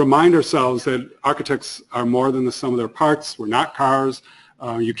remind ourselves that architects are more than the sum of their parts. We're not cars.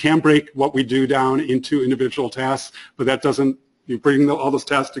 You can break what we do down into individual tasks, but that doesn't, you bring all those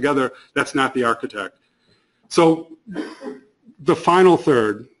tasks together, that's not the architect. So the final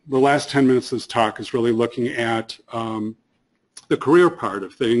third, the last 10 minutes of this talk, is really looking at the career part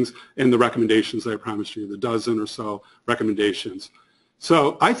of things and the recommendations that I promised you, the dozen or so recommendations.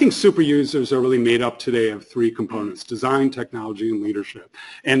 So I think super users are really made up today of three components: design, technology, and leadership.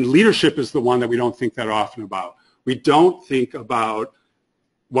 And leadership is the one that we don't think that often about. We don't think about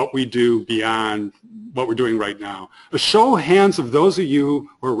what we do beyond what we're doing right now. A show of hands of those of you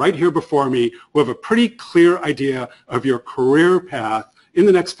who are right here before me who have a pretty clear idea of your career path in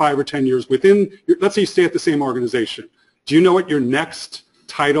the next 5 or 10 years within, let's say you stay at the same organization. Do you know what your next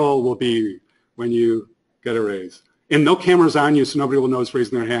title will be when you get a raise? And no cameras on you, so nobody will know who's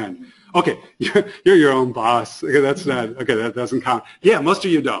raising their hand. Okay, you're your own boss. Okay, that's not, okay, that doesn't count. Yeah, most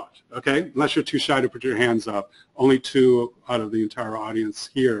of you don't, okay? Unless you're too shy to put your hands up. Only 2 out of the entire audience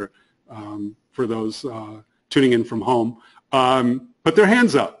here, for those tuning in from home, put their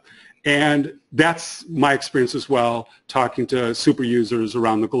hands up. And that's my experience as well, talking to super users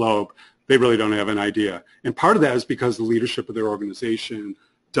around the globe. They really don't have an idea. And part of that is because the leadership of their organization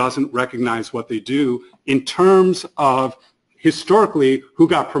doesn't recognize what they do in terms of historically who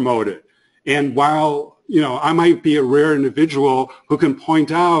got promoted. And while, I might be a rare individual who can point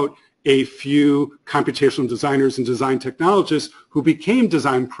out a few computational designers and design technologists who became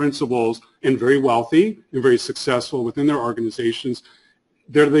design principals and very wealthy and very successful within their organizations,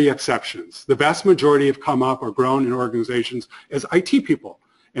 they're the exceptions. The vast majority have come up or grown in organizations as IT people,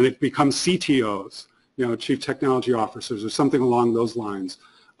 and they've become CTOs, Chief Technology Officers or something along those lines.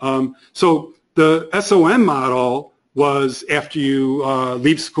 So the SOM model was after you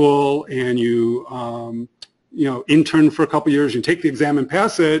leave school and you intern for a couple years, you take the exam and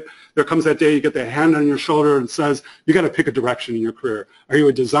pass it, there comes that day you get the hand on your shoulder and says, you got to pick a direction in your career. Are you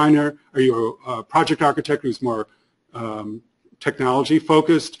a designer? Are you a project architect who's more technology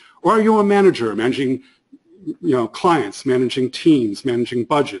focused? Or are you a manager, managing clients, managing teams, managing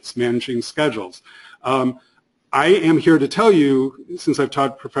budgets, managing schedules? I am here to tell you, since I've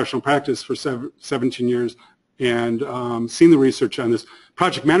taught professional practice for 17 years and seen the research on this,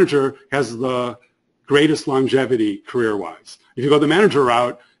 project manager has the greatest longevity career-wise. If you go the manager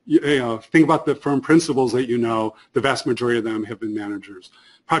route, think about the firm principals that the vast majority of them have been managers.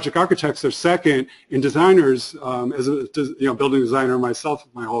 Project architects are second, and designers, as a building designer myself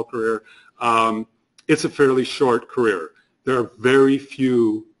my whole career, it's a fairly short career. There are very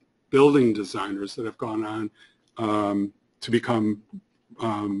few building designers that have gone on to become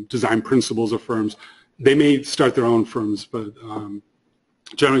design principals of firms. They may start their own firms, but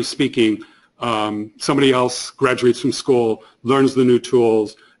generally speaking, somebody else graduates from school, learns the new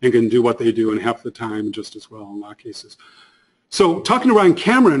tools, and can do what they do in half the time just as well in a lot of cases. So talking to Ryan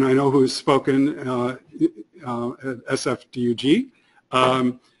Cameron, I know who's spoken at SFDUG.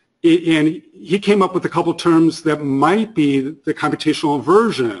 And he came up with a couple terms that might be the computational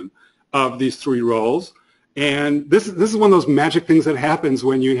version of these three roles. And this is one of those magic things that happens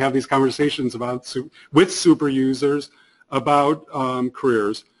when you have these conversations with super users about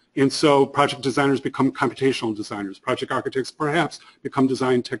careers. And so project designers become computational designers. Project architects perhaps become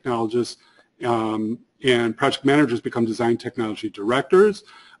design technologists, and project managers become design technology directors.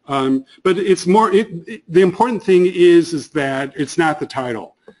 But it's more, the important thing is that it's not the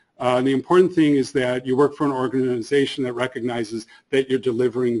title. The important thing is that you work for an organization that recognizes that you're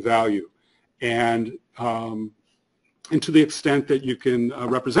delivering value. And to the extent that you can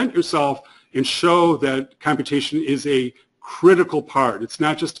represent yourself and show that computation is a critical part. It's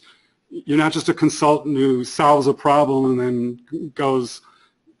not just, you're not just a consultant who solves a problem and then goes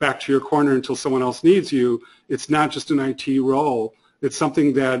back to your corner until someone else needs you. It's not just an IT role. It's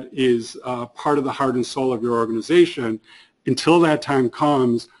something that is part of the heart and soul of your organization. Until that time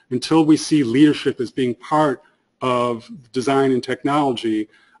comes, until we see leadership as being part of design and technology,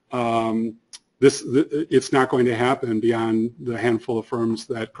 it's not going to happen beyond the handful of firms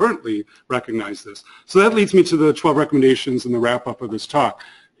that currently recognize this. So that leads me to the 12 recommendations and the wrap-up of this talk.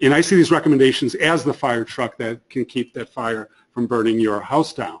 And I see these recommendations as the fire truck that can keep that fire from burning your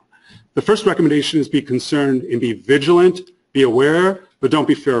house down. The first recommendation is be concerned and be vigilant, be aware, but don't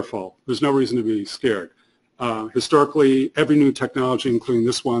be fearful. There's no reason to be scared. Historically, every new technology, including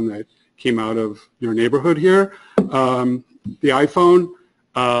this one that came out of your neighborhood here, the iPhone,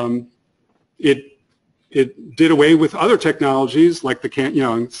 it did away with other technologies like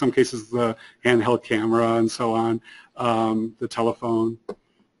in some cases the handheld camera and so on, the telephone.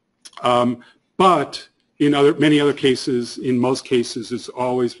 But in many other cases, in most cases, it's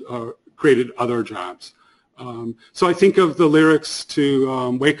always created other jobs. So I think of the lyrics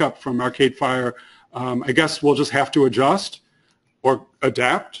to Wake Up from Arcade Fire. I guess we'll just have to adjust or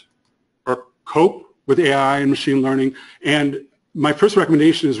adapt or cope with AI and machine learning. And my first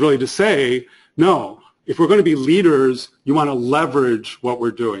recommendation is really to say, no, if we're going to be leaders, you want to leverage what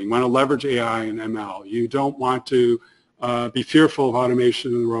we're doing. You want to leverage AI and ML. You don't want to be fearful of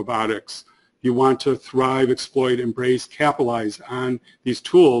automation and robotics. You want to thrive, exploit, embrace, capitalize on these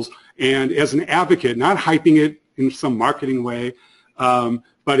tools. And as an advocate, not hyping it in some marketing way,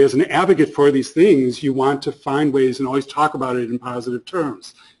 but as an advocate for these things, you want to find ways and always talk about it in positive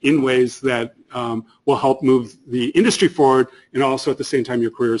terms, in ways that will help move the industry forward and also at the same time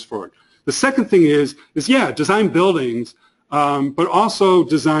your careers forward. The second thing is yeah, design buildings, but also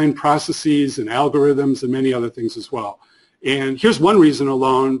design processes and algorithms and many other things as well. And here's one reason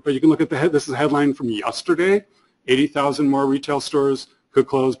alone, but you can look at this is a headline from yesterday. 80,000 more retail stores could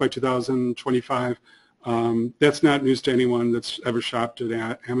close by 2025. That's not news to anyone that's ever shopped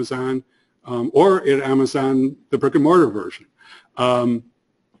at Amazon or at Amazon, the brick and mortar version.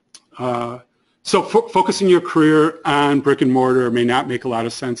 So focusing your career on brick and mortar may not make a lot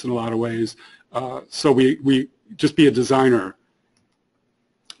of sense in a lot of ways. So we just be a designer.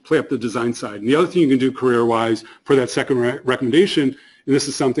 Play up the design side. And the other thing you can do career-wise for that second recommendation, and this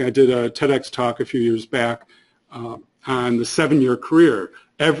is something I did a TEDx talk a few years back on the 7-year career.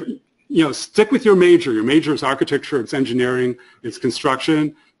 Stick with your major. Your major is architecture, it's engineering, it's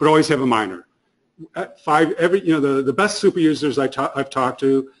construction, but always have a minor. The best super users I've talked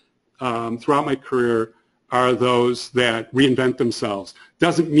to throughout my career are those that reinvent themselves.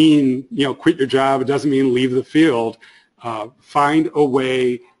 Doesn't mean quit your job. It doesn't mean leave the field. Find a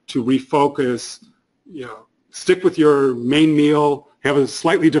way to refocus. Stick with your main meal. Have a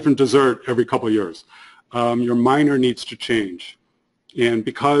slightly different dessert every couple of years. Your minor needs to change. And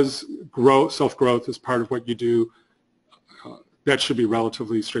because self-growth is part of what you do, that should be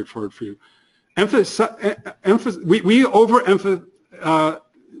relatively straightforward for you. We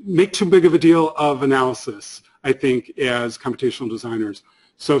make too big of a deal of analysis, I think, as computational designers.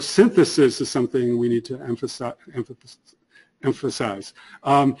 So synthesis is something we need to emphasize.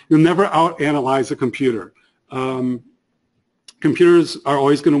 You'll never out-analyze a computer. Computers are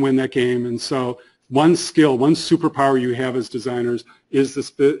always going to win that game, and so one skill, one superpower you have as designers is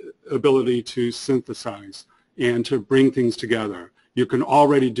this ability to synthesize and to bring things together. You can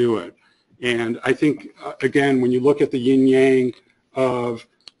already do it. And I think, again, when you look at the yin-yang of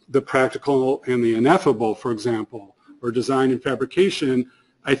the practical and the ineffable, for example, or design and fabrication,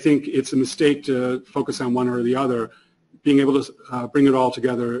 I think it's a mistake to focus on one or the other. Being able to bring it all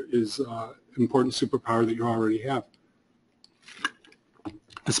together is an important superpower that you already have,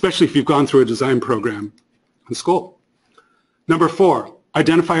 especially if you've gone through a design program in school. Number 4,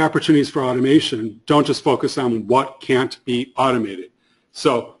 identify opportunities for automation. Don't just focus on what can't be automated.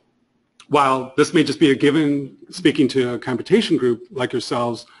 So while this may just be a given, speaking to a computation group like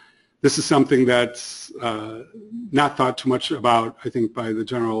yourselves, this is something that's not thought too much about, I think, by the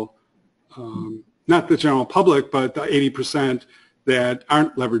general, not the general public, but the 80% that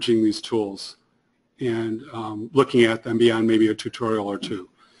aren't leveraging these tools and looking at them beyond maybe a tutorial or two.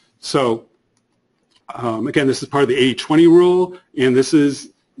 So again, this is part of the 80-20 rule, and this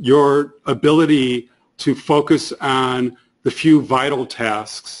is your ability to focus on the few vital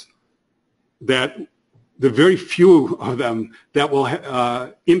tasks that the very few of them that will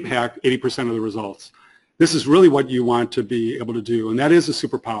impact 80% of the results. This is really what you want to be able to do, and that is a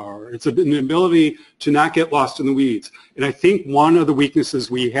superpower. It's an ability to not get lost in the weeds. And I think one of the weaknesses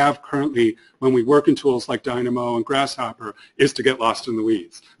we have currently when we work in tools like Dynamo and Grasshopper is to get lost in the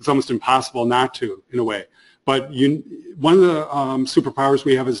weeds. It's almost impossible not to, in a way. But one of the superpowers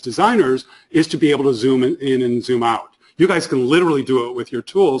we have as designers is to be able to zoom in and zoom out. You guys can literally do it with your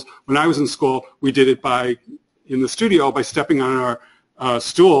tools. When I was in school, we did it in the studio by stepping on our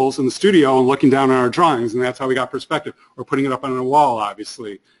stools in the studio and looking down on our drawings, and that's how we got perspective. Or putting it up on a wall,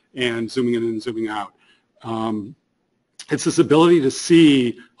 obviously, and zooming in and zooming out. It's this ability to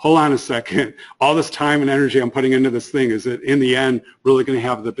see, hold on a second, all this time and energy I'm putting into this thing, is it in the end really going to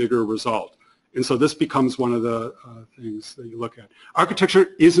have the bigger result? And so this becomes one of the things that you look at.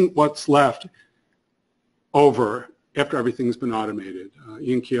 Architecture isn't what's left over after everything's been automated.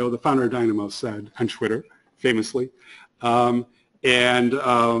 Ian Keogh, the founder of Dynamo, said on Twitter, famously. So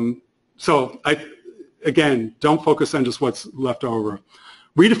again, don't focus on just what's left over.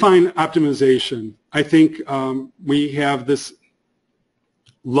 Redefine optimization. I think we have this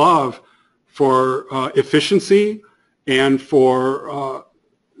love for efficiency and for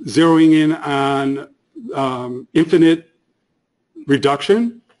zeroing in on infinite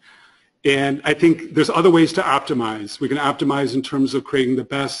reduction. And I think there's other ways to optimize. We can optimize in terms of creating the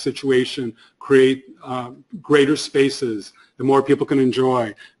best situation, create greater spaces, the more people can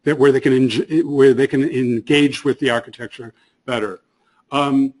enjoy, where they can engage with the architecture better.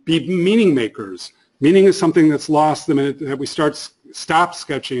 Be meaning makers. Meaning is something that's lost the minute that we stop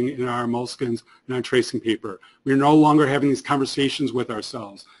sketching in our moleskins and our tracing paper. We're no longer having these conversations with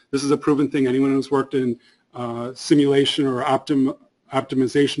ourselves. This is a proven thing. Anyone who's worked in simulation or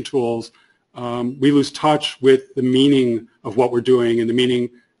optimization tools, we lose touch with the meaning of what we're doing and the meaning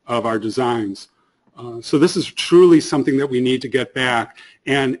of our designs. So this is truly something that we need to get back.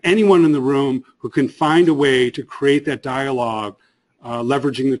 And anyone in the room who can find a way to create that dialogue,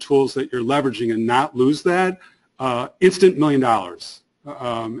 leveraging the tools that you're leveraging and not lose that, instant $1 million.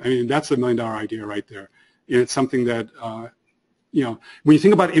 I mean, that's a $1 million idea right there. And it's something that, you know, when you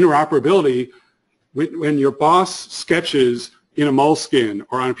think about interoperability, when your boss sketches in a moleskin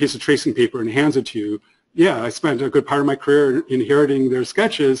or on a piece of tracing paper and hands it to you, yeah, I spent a good part of my career inheriting their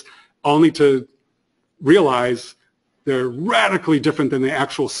sketches only to realize they're radically different than the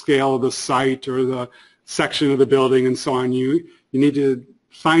actual scale of the site or the section of the building and so on. You need to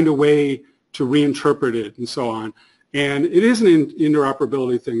find a way to reinterpret it and so on. And it is an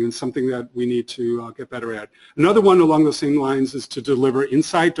interoperability thing and something that we need to get better at. Another one along the same lines is to deliver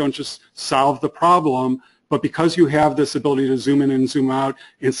insight. Don't just solve the problem, but because you have this ability to zoom in and zoom out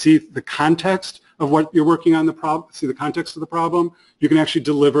and see the context of what you're working on, the problem, see the context of the problem, you can actually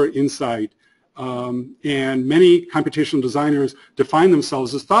deliver insight. And many computational designers define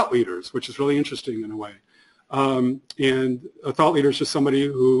themselves as thought leaders, which is really interesting in a way. And a thought leader is just somebody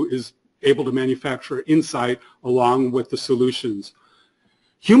who is able to manufacture insight along with the solutions.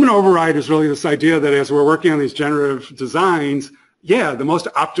 Human override is really this idea that as we're working on these generative designs, yeah, the most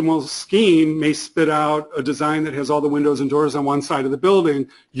optimal scheme may spit out a design that has all the windows and doors on one side of the building.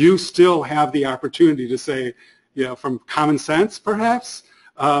 You still have the opportunity to say, you know, from common sense perhaps,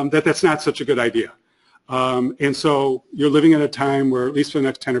 that that's not such a good idea. And so you're living at a time where at least for the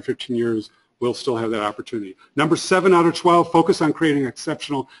next 10 or 15 years, we'll still have that opportunity. Number 7 out of 12, focus on creating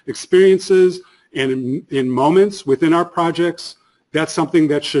exceptional experiences and in moments within our projects. That's something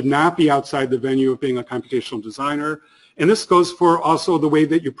that should not be outside the venue of being a computational designer. And this goes for also the way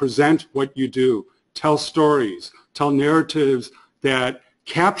that you present what you do. Tell stories, tell narratives that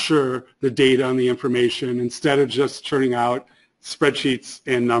capture the data and the information instead of just churning out spreadsheets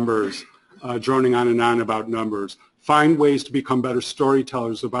and numbers, droning on and on about numbers. Find ways to become better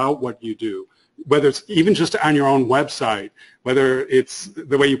storytellers about what you do, whether it's even just on your own website, whether it's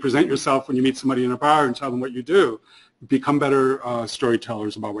the way you present yourself when you meet somebody in a bar and tell them what you do. Become better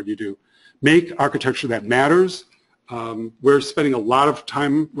storytellers about what you do. Make architecture that matters. We're spending a lot of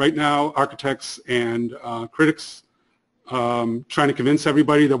time right now, architects and critics, trying to convince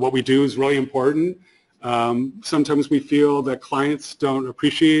everybody that what we do is really important. Sometimes we feel that clients don't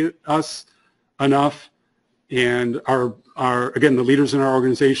appreciate us enough, and again, the leaders in our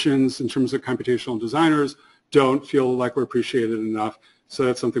organizations in terms of computational designers don't feel like we're appreciated enough. So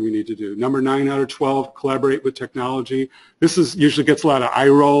that's something we need to do. Number 9 out of 12, collaborate with technology. This usually gets a lot of eye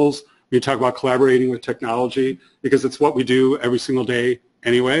rolls when you talk about collaborating with technology, because it's what we do every single day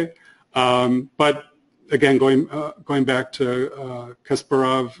anyway. But again, going back to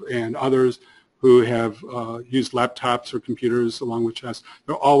Kasparov and others who have used laptops or computers along with chess,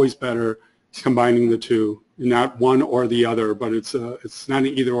 they're always better combining the two, not one or the other, but it's not an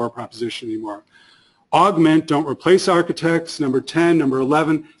either-or proposition anymore. Augment, don't replace architects. Number 10. Number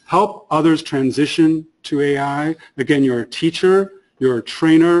 11, help others transition to AI. Again, you're a teacher, you're a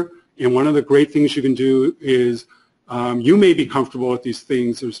trainer, and one of the great things you can do is you may be comfortable with these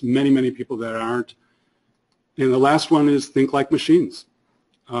things. There's many, many people that aren't. And the last one is think like machines.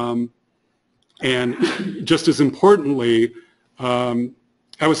 And just as importantly,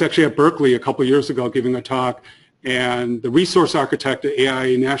 I was actually at Berkeley a couple years ago giving a talk, and the resource architect at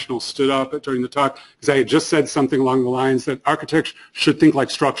AI National stood up during the talk because I had just said something along the lines that architects should think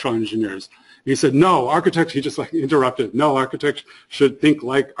like structural engineers. And he said, no, architects, he just like interrupted, no, architects should think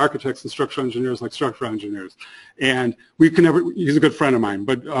like architects and structural engineers like structural engineers. And we can never, he's a good friend of mine,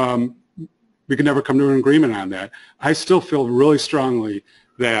 but we can never come to an agreement on that. I still feel really strongly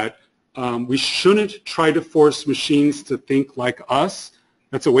that we shouldn't try to force machines to think like us.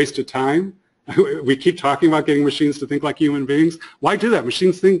 That's a waste of time. We keep talking about getting machines to think like human beings. Why do that?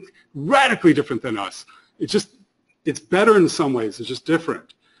 Machines think radically different than us. It's better in some ways. It's just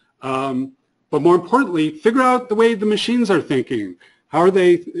different. But more importantly, figure out the way the machines are thinking. How are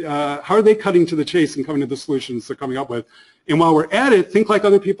they cutting to the chase and coming to the solutions they're coming up with? And while we're at it, think like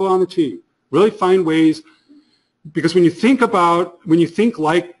other people on the team. Really find ways, because when you think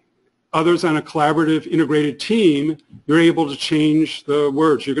like others on a collaborative, integrated team, you're able to change the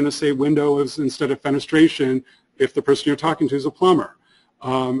words. You're going to say windows instead of fenestration if the person you're talking to is a plumber,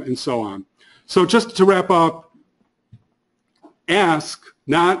 and so on. So just to wrap up, ask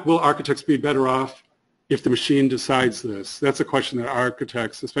not will architects be better off if the machine decides this. That's a question that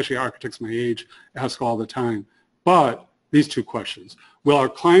architects, especially architects my age, ask all the time. But these two questions. Will our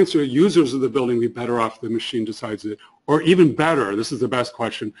clients or users of the building be better off if the machine decides it? Or even better, this is the best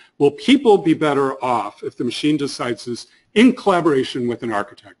question, will people be better off if the machine decides this in collaboration with an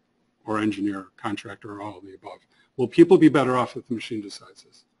architect or engineer, contractor, or all of the above? Will people be better off if the machine decides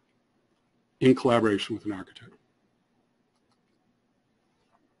this in collaboration with an architect?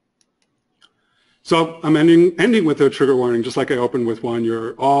 So I'm ending with a trigger warning, just like I opened with one.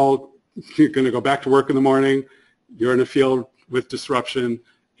 You're all going to go back to work in the morning. You're in a field with disruption,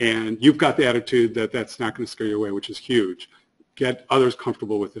 and you've got the attitude that that's not going to scare you away, which is huge. Get others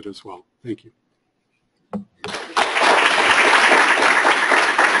comfortable with it as well. Thank you.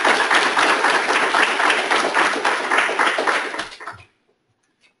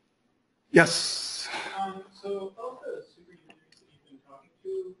 Yes? So of the super users that you've been talking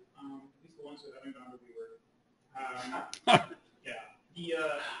to, at least the ones that haven't gone to WeWork,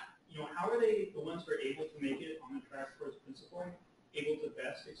 how are they, the ones who are able to make it on the track towards principal, able to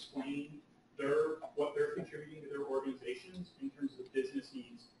best explain what they're contributing to their organizations in terms of the business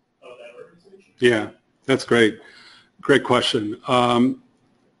needs of that organization? Yeah, that's great. Great question.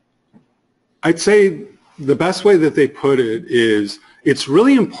 I'd say the best way that they put it is it's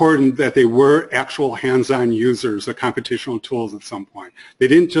really important that they were actual hands-on users of computational tools at some point. They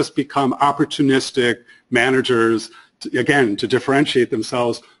didn't just become opportunistic managers, again, to differentiate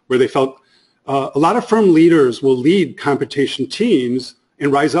themselves, where they felt a lot of firm leaders will lead computation teams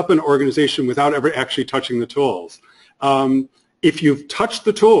and rise up an organization without ever actually touching the tools. If you've touched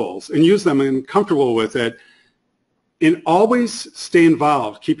the tools and used them and comfortable with it, and always stay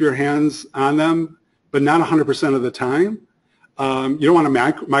involved. Keep your hands on them, but not 100% of the time. You don't want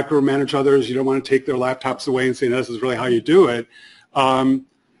to micromanage others. You don't want to take their laptops away and say, no, this is really how you do it.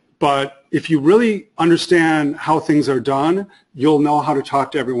 But if you really understand how things are done, you'll know how to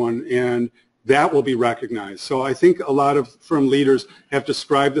talk to everyone, and that will be recognized. So I think a lot of firm leaders have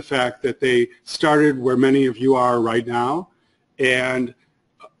described the fact that they started where many of you are right now, and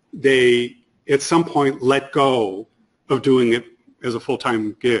they, at some point, let go of doing it as a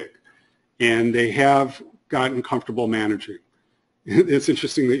full-time gig. And they have gotten comfortable managing. It's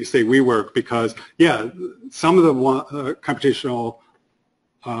interesting that you say WeWork because, yeah, some of the computational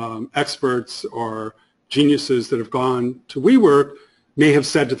experts or geniuses that have gone to WeWork may have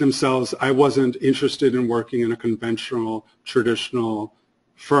said to themselves, I wasn't interested in working in a conventional, traditional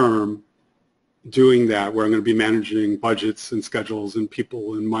firm doing that, where I'm going to be managing budgets and schedules and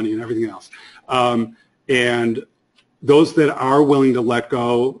people and money and everything else. And those that are willing to let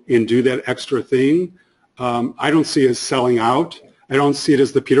go and do that extra thing, I don't see as selling out. I don't see it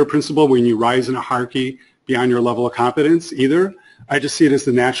as the Peter principle when you rise in a hierarchy beyond your level of competence either. I just see it as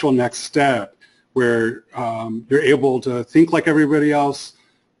the natural next step where you're able to think like everybody else.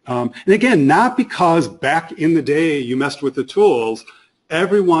 And again, not because back in the day you messed with the tools.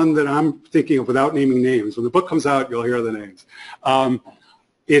 Everyone that I'm thinking of without naming names, when the book comes out, you'll hear the names.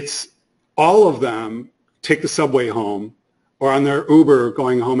 It's all of them take the subway home or on their Uber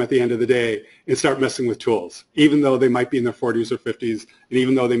going home at the end of the day and start messing with tools, even though they might be in their 40s or 50s, and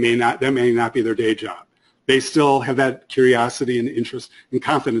even though that may not be their day job. They still have that curiosity and interest and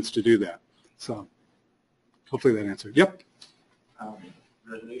confidence to do that. So hopefully that answered. Yep.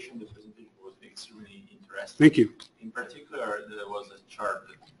 Congratulations, the presentation was extremely interesting. Thank you. In particular, there was a chart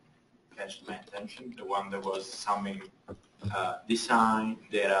that catched my attention, the one that was summing design,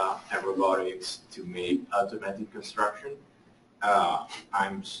 data, and robotics to make automatic construction.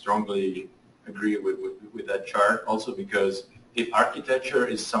 I'm strongly agree with that chart also because if architecture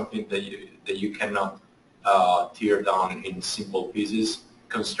is something that you cannot tear down in simple pieces,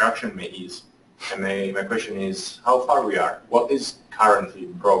 construction may ease. And my question is how far we are. What is currently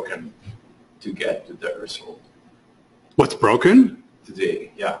broken to get to the result? What's broken?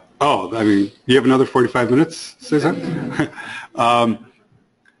 Today, yeah. Oh, I mean, you have another 45 minutes, Cesar?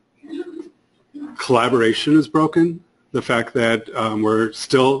 Collaboration is broken. The fact that we're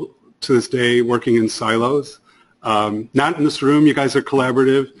still, to this day, working in silos. Not in this room, you guys are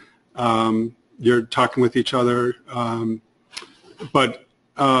collaborative. You're talking with each other. But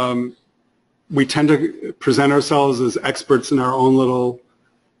we tend to present ourselves as experts in our own little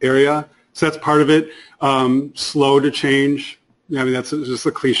area. So that's part of it. Slow to change. I mean, that's just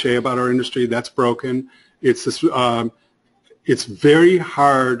a cliche about our industry. That's broken. It's this, it's very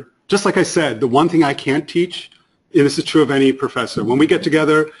hard. Just like I said, the one thing I can't teach, and this is true of any professor, when we get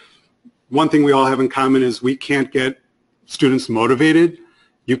together, one thing we all have in common is we can't get students motivated.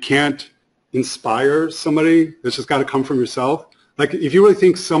 You can't inspire somebody. It's just got to come from yourself. Like if you really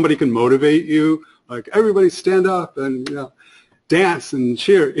think somebody can motivate you, like everybody stand up and dance and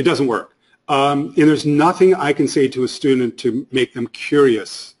cheer, it doesn't work. And there's nothing I can say to a student to make them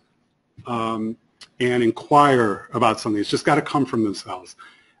curious and inquire about something. It's just got to come from themselves.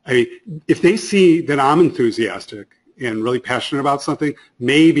 If they see that I'm enthusiastic and really passionate about something,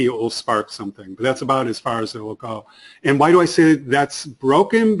 maybe it will spark something. But that's about as far as it will go. And why do I say that's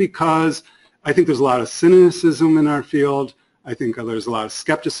broken? Because I think there's a lot of cynicism in our field. I think there's a lot of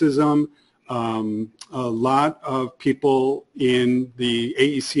skepticism. A lot of people in the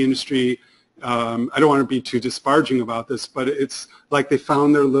AEC industry, I don't want to be too disparaging about this, but it's like they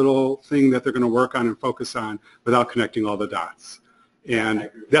found their little thing that they're going to work on and focus on without connecting all the dots. And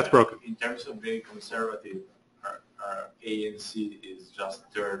that's broken. In terms of being conservative, our ANC is just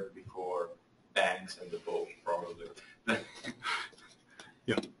third before banks and the Pope, probably.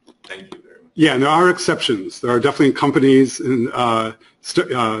 Yeah. Thank you very much. Yeah, and there are exceptions. There are definitely companies and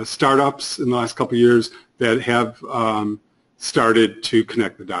startups in the last couple of years that have started to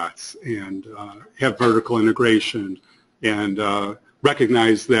connect the dots and have vertical integration and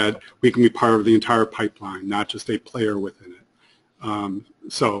recognize that we can be part of the entire pipeline, not just a player within it.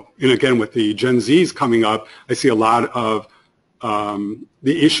 So, and again, with the Gen Zs coming up, I see a lot of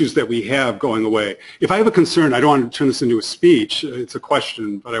the issues that we have going away. If I have a concern, I don't want to turn this into a speech. It's a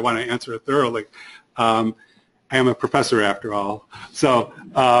question, but I want to answer it thoroughly. I am a professor after all. So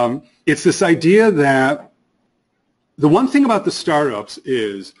it's this idea that the one thing about the startups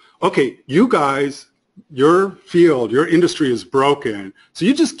is, okay, you guys, your field, your industry is broken, so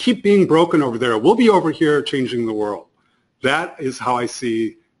you just keep being broken over there. We'll be over here changing the world. That is how I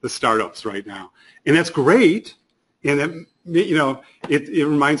see the startups right now. And that's great. And it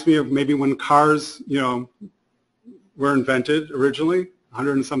reminds me of maybe when cars, were invented originally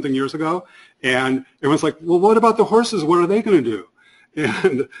 100 and something years ago. And everyone's like, well, what about the horses? What are they going to do?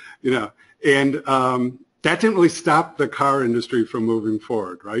 And, that didn't really stop the car industry from moving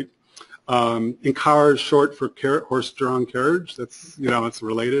forward, right? And car is short for horse-drawn carriage. That's, it's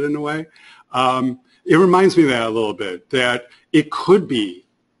related in a way. It reminds me of that a little bit, that it could be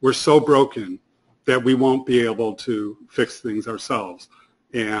we're so broken that we won't be able to fix things ourselves.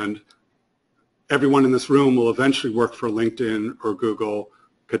 And everyone in this room will eventually work for LinkedIn or Google,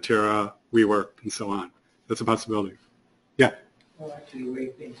 Katera, WeWork, and so on. That's a possibility. Yeah? Well, actually, the way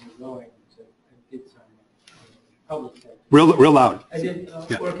things are going, so I did some public sector. Real loud. I did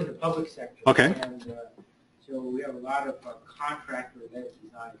work in the public sector. Okay. And so we have a lot of contractor-led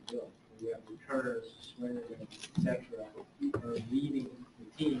design built. We have returners, sweaters, et cetera, are leading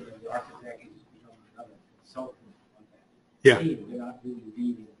the team, and the architect is becoming another. Yeah. They're not really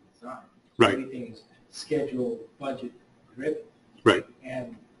reading the design. Right. Everything is schedule, budget driven. Right.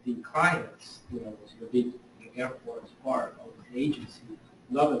 And the clients, the big airports part of the agency,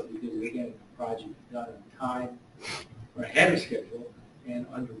 love it because they're getting the project done on time, or ahead of schedule, and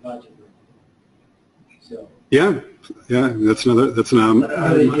under budget. So. Yeah. That's another. That's an.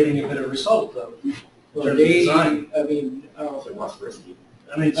 Are they getting a better result though? Well, they, design? I mean, What's risky?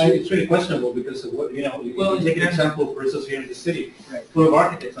 I mean, it's really questionable because of what, you take an example, for instance, here in the city, Right. full of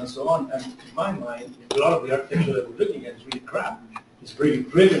architects and so on, and in my mind, a lot of the architecture that we're looking at is really crap. It's really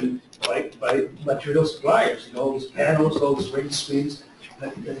driven by material suppliers, all these panels, all these range screens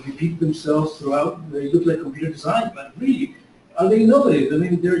that repeat themselves throughout. They look like computer design, but really, are they innovative? I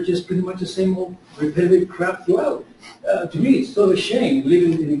mean, they're just pretty much the same old repetitive crap throughout. To me, it's sort of a shame. We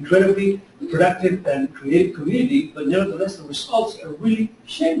live in an incredibly productive and creative community, but nevertheless, the results are really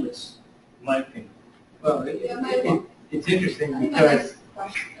shameless, in my opinion. well, it's interesting because,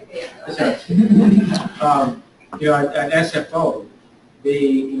 at SFO,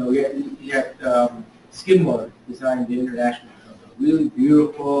 we had Skidmore designed the international company. Really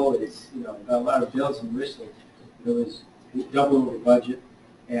beautiful. It's got a lot of bells and whistles. It was double over budget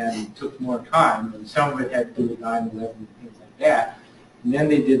and took more time. And some of it had to do with 9/11 and things like that. And then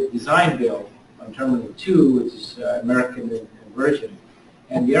they did design build on Terminal 2, which is American version.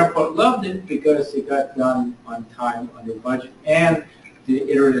 And the airport loved it because it got done on time, under budget, and the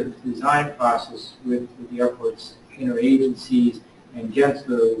iterative design process with the airport's interagencies, and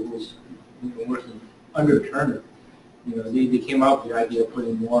Gensler was working under Turner. They came out with the idea of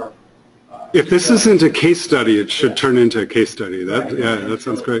putting more. If this isn't a case study, it should turn into a case study. That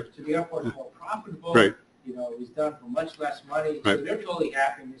sounds great. So the airport is more profitable. Right. It was done for much less money. Right. So they're totally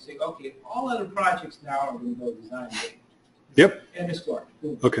happy. And they say, okay, all other projects now are going to go design. Yep. End of story.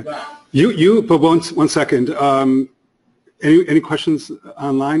 Boom. Okay. Done. But one second. Any questions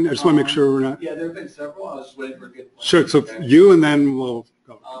online? I just want to make sure we're not. Yeah, there have been several. I was just waiting for a good one. Sure. So you, and then we'll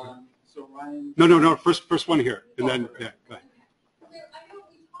go. So Ryan. No. First one here, and then go ahead. I know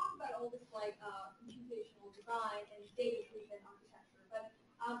we talk about all this computational design and data-driven architecture, but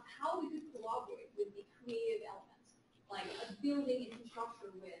how we could collaborate with the creative elements, like building infrastructure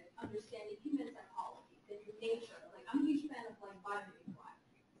with understanding human psychology, the nature. Like I'm a huge fan of biomimicry.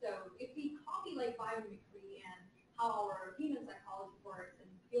 So if we copy biomimicry and how our human psychology works and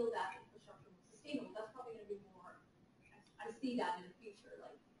build that infrastructure more sustainable, that's probably going to be more. I see that in the future,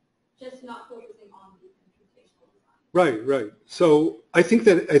 just not focusing on the computational design. Right. So I think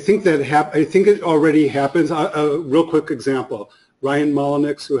it already happens. A real quick example: Ryan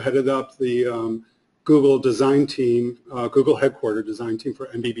Molyneux, who headed up the Google design team, Google headquarter design team for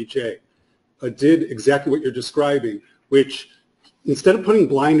MBBJ, did exactly what you're describing. Which, instead of putting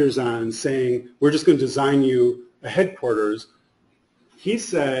blinders on, saying we're just going to design you a headquarters, he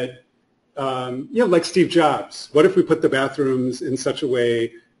said, like Steve Jobs, what if we put the bathrooms in such a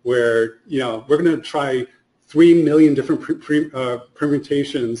way where, we're going to try 3 million different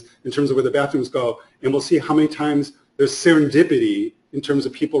permutations in terms of where the bathrooms go, and we'll see how many times there's serendipity in terms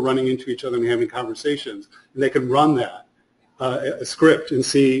of people running into each other and having conversations. And they can run that, a script, and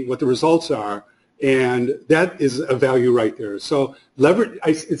see what the results are. And that is a value right there. So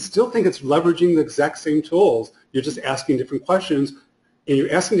I still think it's leveraging the exact same tools. You're just asking different questions, and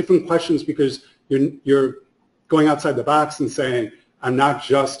you're asking different questions because you're going outside the box and saying, I'm not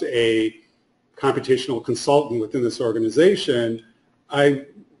just a computational consultant within this organization. I'm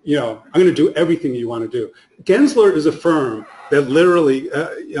going to do everything you want to do. Gensler is a firm that literally,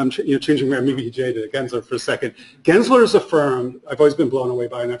 I'm changing my MBBJ to Gensler for a second. Gensler is a firm I've always been blown away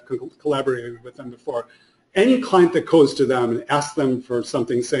by, and I've collaborated with them before. Any client that goes to them and asks them for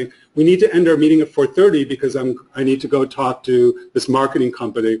something, saying, we need to end our meeting at 4:30 because I need to go talk to this marketing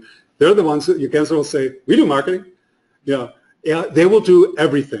company, they're the ones that Gensler will say, we do marketing. They will do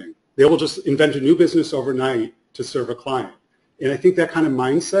everything. They will just invent a new business overnight to serve a client. And I think that kind of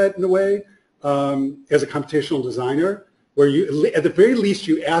mindset, in a way, as a computational designer, where at the very least,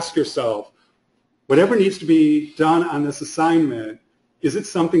 you ask yourself, whatever needs to be done on this assignment, is it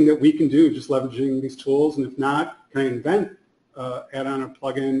something that we can do just leveraging these tools? And if not, can I invent, add on a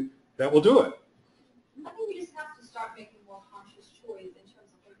plugin that will do it? I think we just have to start making more conscious choice in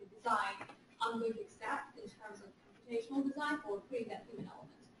terms of the design I'm going to accept in terms of computational design or putting that human element.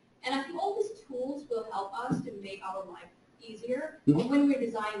 And I think all these tools will help us to make our life easier. Mm-hmm. When we're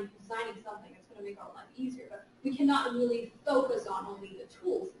designing something, it's going to make our life easier. But we cannot really focus on only the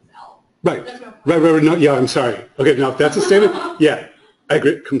tools itself. Right. Right. No, yeah, I'm sorry. Okay, now if that's a statement, yeah, I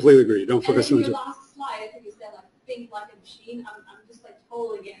agree, completely agree. Don't focus on the your last slide, I think you said think like a machine. I'm just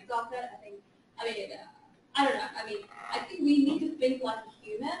totally against that. I don't know. I mean, I think we need to think like a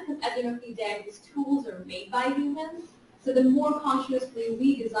human, because at the end of the day, these tools are made by humans. So the more consciously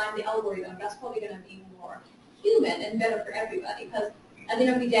we design the algorithm, that's probably going to be more human and better for everybody. Because at the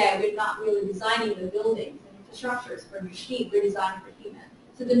end of the day, we're not really designing the buildings and infrastructures for machines. We're designing for humans.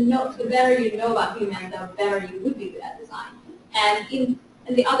 So the better you know about humans, the better you would be at design. And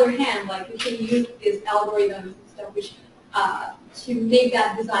on the other hand, like we can use these algorithms and stuff, which to make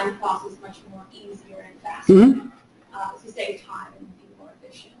that design process much more easier and faster, to save time and be more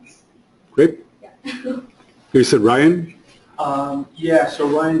efficient. Great. Yeah. You said Ryan? Yeah, so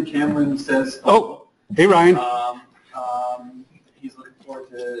Ryan Cameron says, Oh, hey Ryan. He's looking forward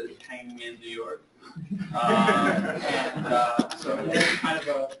to hanging in New York. So he has kind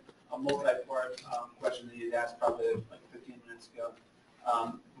of a multi-part question that he had asked probably like 15 minutes ago.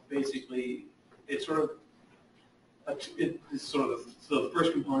 Basically, it's sort of, so the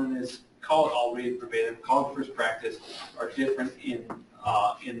first component is call it all read verbatim, call it first practice, are different in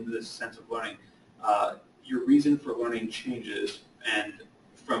this sense of learning. Your reason for learning changes, and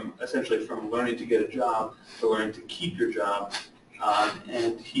essentially from learning to get a job to learning to keep your job.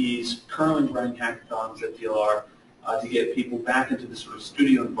 And he's currently running hackathons at DLR to get people back into this sort of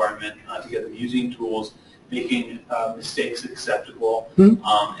studio environment, to get them using tools, making mistakes acceptable,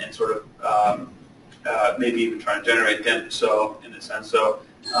 and sort of maybe even trying to generate them. So in a sense,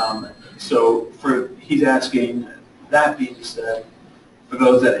 he's asking, that being said, for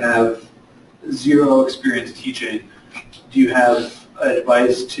those that have zero experience teaching, do you have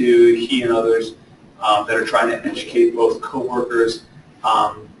advice to he and others that are trying to educate both coworkers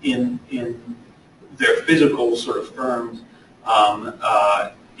in their physical sort of firms,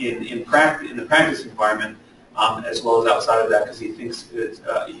 in the practice environment, as well as outside of that, because he thinks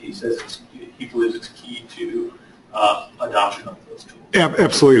he believes it's key to adoption of those tools.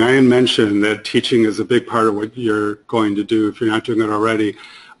 Absolutely, and I mentioned that teaching is a big part of what you're going to do if you're not doing it already.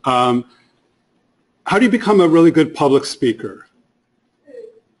 How do you become a really good public speaker?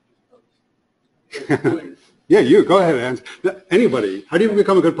 Yeah, you, go ahead, Anne. Anybody, how do you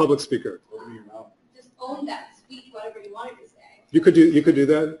become a good public speaker? Open your mouth. Just own that speech, whatever you wanted to say. You could do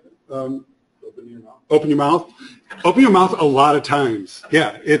that. Open your mouth. Open your mouth. Open your mouth a lot of times.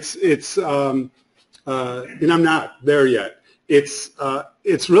 Yeah, and I'm not there yet. It's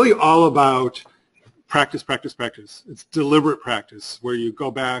really all about practice, practice, practice. It's deliberate practice where you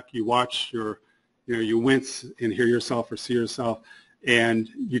go back, you watch you wince and hear yourself or see yourself, and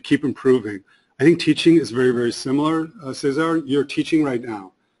you keep improving. I think teaching is very, very similar. Cesar, you're teaching right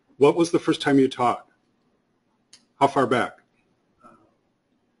now. What was the first time you taught? How far back?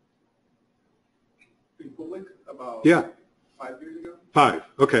 In public, about 5 years ago. 5,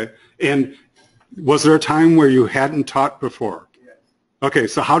 okay. And was there a time where you hadn't taught before? Yes. Okay,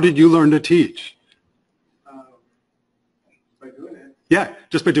 so how did you learn to teach? By doing it. Yeah,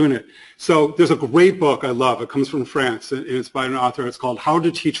 just by doing it. So there's a great book I love. It comes from France, and it's by an author. It's called How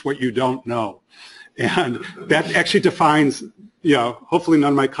to Teach What You Don't Know. And that actually defines, hopefully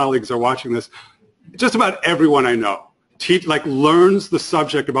none of my colleagues are watching this, just about everyone I know learns the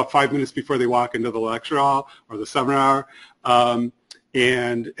subject about 5 minutes before they walk into the lecture hall or the seminar. And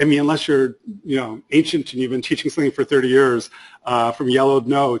I mean, unless you're, ancient and you've been teaching something for 30 years from yellowed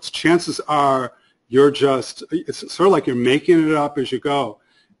notes, chances are it's sort of like you're making it up as you go.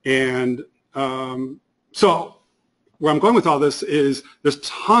 And so where I'm going with all this is there's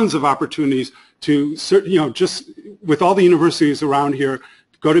tons of opportunities to, just with all the universities around here,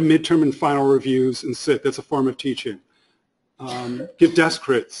 go to midterm and final reviews and sit. That's a form of teaching. Give desk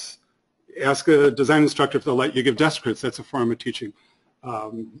crits. Ask a design instructor if they'll let you give desk crits. That's a form of teaching.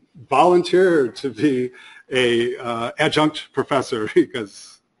 Volunteer to be a adjunct professor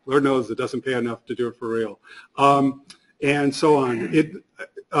because Lord knows it doesn't pay enough to do it for real, and so on.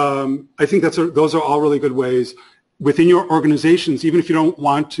 I think those are all really good ways within your organizations. Even if you don't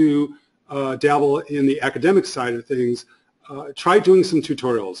want to dabble in the academic side of things, try doing some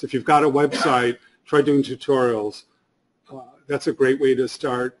tutorials. If you've got a website, try doing tutorials. That's a great way to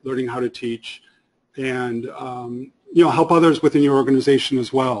start learning how to teach, and help others within your organization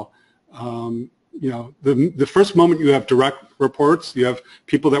as well. The first moment you have direct reports, you have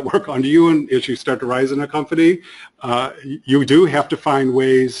people that work under you, and as you start to rise in a company, you do have to find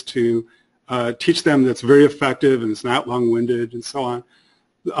ways to teach them that's very effective and it's not long-winded and so on.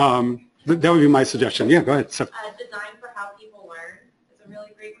 That would be my suggestion. Yeah, go ahead. Design for How People Learn is a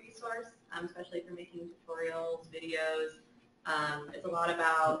really great resource, especially for making tutorials, videos. It's a lot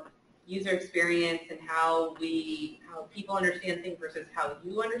about user experience and how people understand things versus how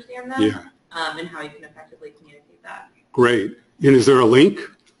you understand them, and how you can effectively communicate that. Great. And is there a link?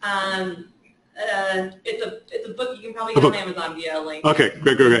 It's a book you can probably get on Amazon via a link. Okay,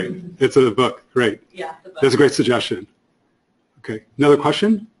 great. It's a book. Great. Yeah, the book. That's a great suggestion. Okay, another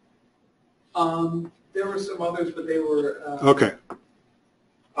question? There were some others, but they were. Okay.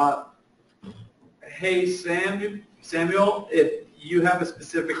 Hey, Samuel, if you have a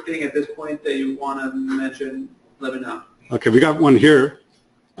specific thing at this point that you want to mention, let me know. Okay, we got one here.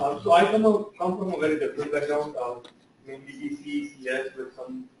 So I come from a very different background, mainly EC, CS with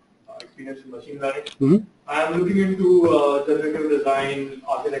some experience in machine learning. Mm-hmm. I'm looking into generative design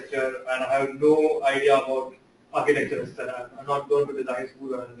architecture, and I have no idea about architecture instead. I'm not going to design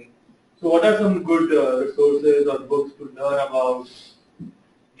school or anything. So what are some good resources or books to learn about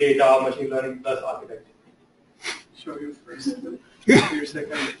data, machine learning plus architecture? Show you first. Your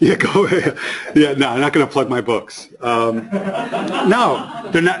second. Yeah, go ahead. Yeah, no, I'm not going to plug my books. No,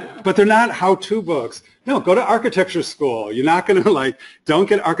 they're not. But they're not how-to books. No, go to architecture school. You're not going to don't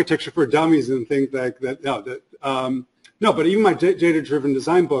get architecture for dummies and think that. No, but even my data-driven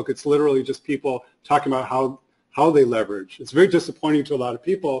design book, it's literally just people talking about how they leverage. It's very disappointing to a lot of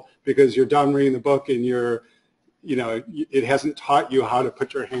people because you're done reading the book and it hasn't taught you how to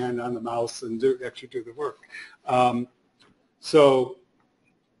put your hand on the mouse and actually do the work. I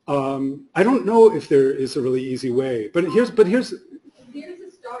don't know if there is a really easy way, but here's. There's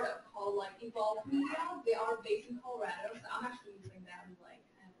a startup called Evolve Media. They are based in Colorado, so I'm actually using them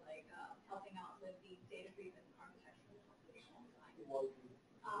helping out with the data-driven architecture and computational design.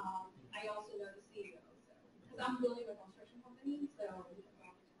 I also know the CEO, because I'm building a construction company, so we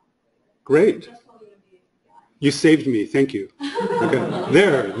can talk to great. You saved me. Thank you. Okay.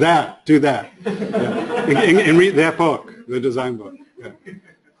 There, do that. Yeah. And read that book, the design book. Yeah.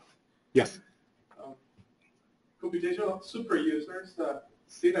 Yes. Computational superusers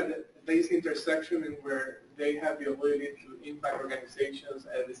sit at this intersection in where they have the ability to impact organizations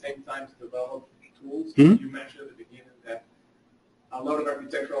and at the same time to develop tools. Mm-hmm. You mentioned at the beginning that a lot of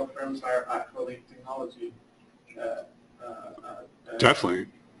architectural firms are actually technology. Definitely.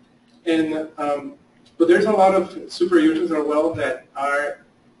 And but there's a lot of super users as well that are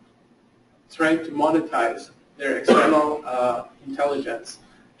trying to monetize their external intelligence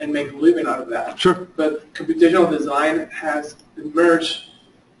and make a living out of that. Sure. But computational design has emerged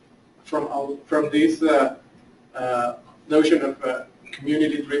from this notion of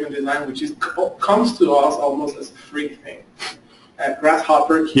community-driven design, which comes to us almost as a free thing.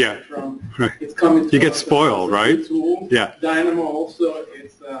 Grasshopper, it's coming to you get spoiled, right? Tool. Yeah. Dynamo also,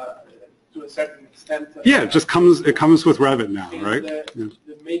 it's to a certain extent. Yeah, it comes with Revit now, right?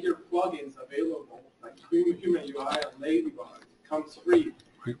 The major plugins available, like Human UI and Ladybug, comes free.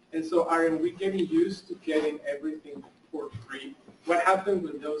 Right. And so aren't we getting used to getting everything for free? What happens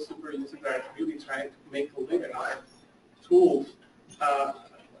with those super users that are really trying to make a living out of tools?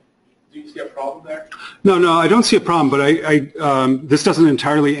 Do you see a problem there? No, I don't see a problem, but this doesn't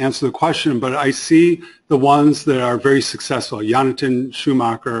entirely answer the question, but I see the ones that are very successful. Jonathan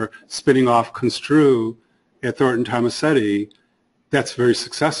Schumacher spinning off Construe at Thornton Tomasetti, that's very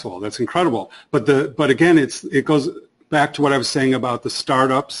successful. That's incredible. But again, it goes back to what I was saying about the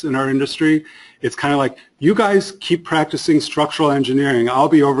startups in our industry. It's kind of like, you guys keep practicing structural engineering. I'll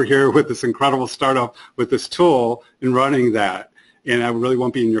be over here with this incredible startup with this tool and running that. And I really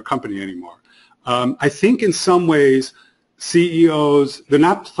won't be in your company anymore. I think in some ways, CEOs, they're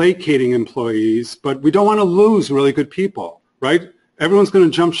not placating employees, but we don't want to lose really good people, right? Everyone's going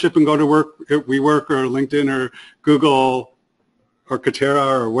to jump ship and go to work at WeWork or LinkedIn or Google or Katera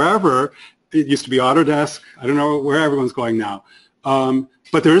or wherever. It used to be Autodesk. I don't know where everyone's going now.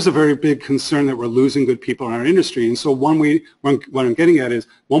 But there is a very big concern that we're losing good people in our industry. And so one way, what I'm getting at is,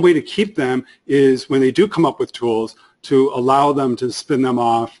 one way to keep them is when they do come up with tools, to allow them to spin them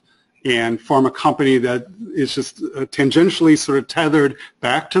off and form a company that is just tangentially sort of tethered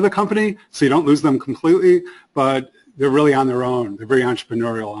back to the company, so you don't lose them completely, but they're really on their own. They're very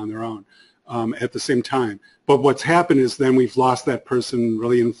entrepreneurial on their own at the same time. But what's happened is then we've lost that person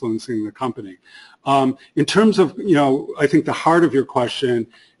really influencing the company. In terms of, I think the heart of your question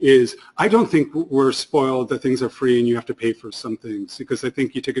is, I don't think we're spoiled that things are free and you have to pay for some things, because I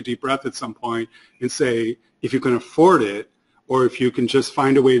think you take a deep breath at some point and say, if you can afford it, or if you can just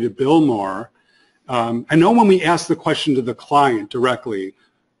find a way to bill more. I know when we ask the question to the client directly,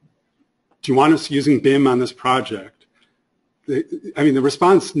 do you want us using BIM on this project? The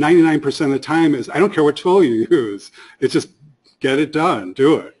response 99% of the time is, I don't care what tool you use. It's just get it done,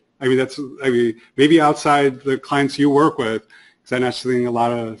 do it. Maybe outside the clients you work with, because I'm not seeing a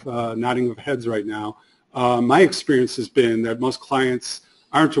lot of nodding of heads right now. My experience has been that most clients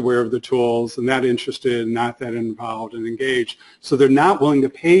aren't aware of the tools and that interested, not that involved and engaged. So they're not willing to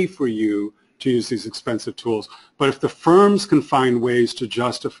pay for you to use these expensive tools. But if the firms can find ways to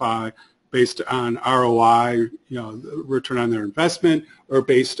justify based on ROI, return on their investment, or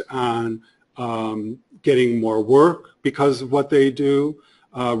based on getting more work because of what they do.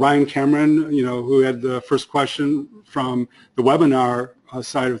 Ryan Cameron, who had the first question from the webinar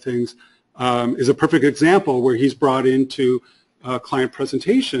side of things, is a perfect example where he's brought into client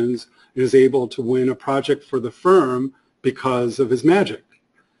presentations and is able to win a project for the firm because of his magic.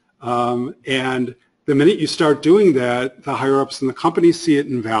 And the minute you start doing that, the higher-ups in the company see it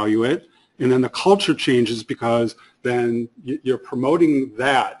and value it, and then the culture changes because then you're promoting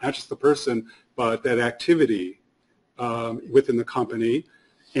that, not just the person, but that activity within the company.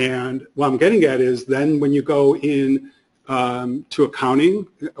 And what I'm getting at is then when you go in to accounting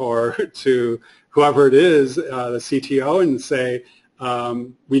or to whoever it is, the CTO, and say,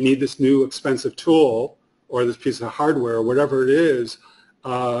 we need this new expensive tool or this piece of hardware or whatever it is,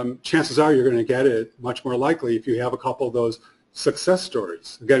 chances are you're going to get it much more likely if you have a couple of those success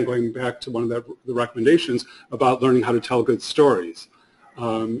stories. Again, going back to one of the recommendations about learning how to tell good stories.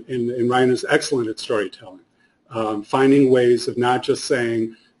 And Ryan is excellent at storytelling. Finding ways of not just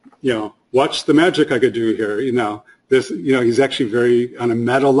saying, watch the magic I could do here. He's actually very, on a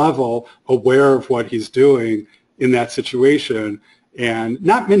meta level, aware of what he's doing in that situation and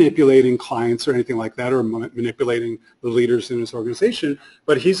not manipulating clients or anything like that or manipulating the leaders in his organization,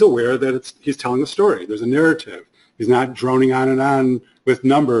 but he's aware that he's telling a story. There's a narrative. He's not droning on and on with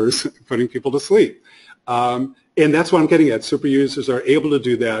numbers, putting people to sleep. And that's what I'm getting at. Super users are able to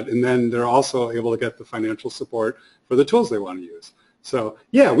do that, and then they're also able to get the financial support for the tools they want to use. So,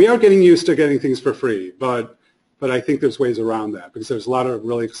 yeah, we are getting used to getting things for free, but I think there's ways around that because there's a lot of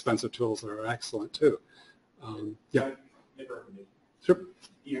really expensive tools that are excellent, too. Yeah. Sure.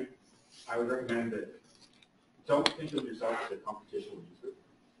 I would recommend that don't think of yourself as a computational user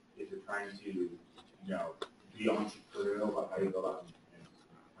if you're trying to, be entrepreneurial about how you go out and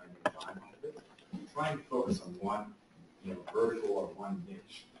try and make time out of it. Try and focus on one, vertical or one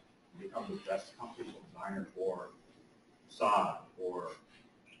niche. Become the best computational designer for SOD or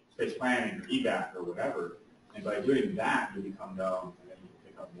space planning or EVAC or whatever. And by doing that, you become known, and then you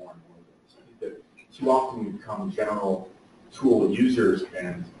pick up more and more of those. I think that too often we become general tool users,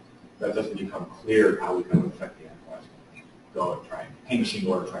 and that doesn't become clear how we can affect the enterprise. Go and try and hang machine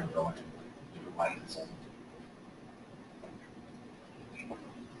order, try and go in and provide consulting.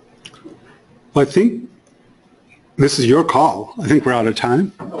 Well, I think this is your call. I think we're out of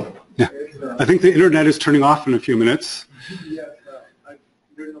time. Yeah. I think the internet is turning off in a few minutes.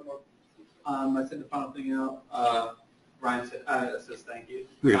 I sent the final thing out. Ryan says thank you.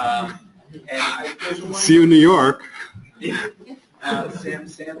 Yeah. And see you in New York. Sam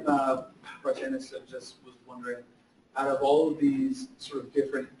Bartanis just was wondering, out of all of these sort of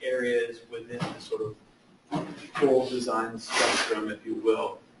different areas within the sort of full design spectrum, if you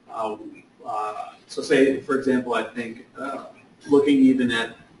will, so say, for example, I think looking even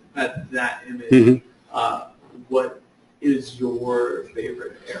at that image, what is your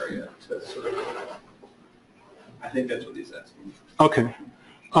favorite area to sort of, I think that's what he's asking. Okay.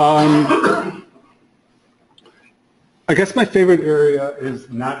 I guess my favorite area is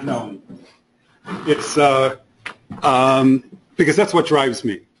not known. It's because that's what drives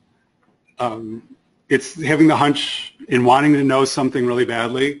me. It's having the hunch and wanting to know something really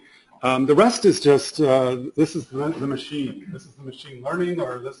badly. The rest is just this is the machine. This is the machine learning,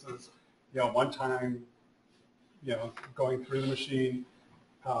 or this is one time going through the machine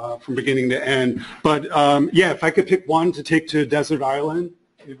from beginning to end. But yeah, if I could pick one to take to a desert island,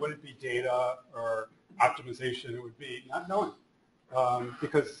 it wouldn't be data or optimization. It would be not knowing,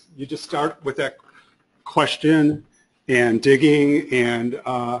 because you just start with that question and digging, and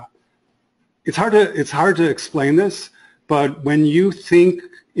it's hard to explain this. But when you think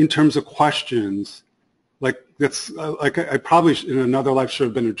in terms of questions, like I probably in another life should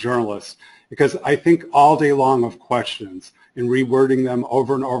have been a journalist, because I think all day long of questions and rewording them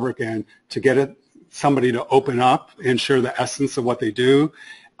over and over again to get somebody to open up and share the essence of what they do,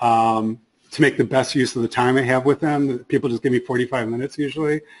 to make the best use of the time I have with them. People just give me 45 minutes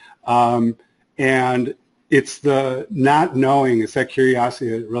usually. And it's the not knowing, it's that curiosity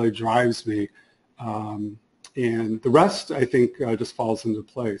that really drives me. And the rest, I think, just falls into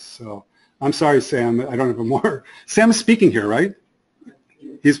place. So I'm sorry, Sam, I don't have a more. Sam is speaking here, right?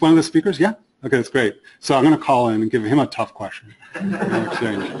 He's one of the speakers? Yeah? Okay, that's great. So I'm going to call in and give him a tough question. Well,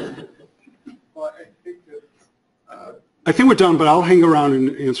 I think that, I think we're done, but I'll hang around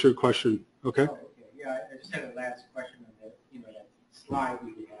and answer your question. Okay? Oh, okay. Yeah, I just had a last question on that, that slide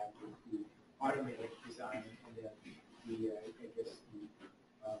we have with the automated design and then the, I guess, the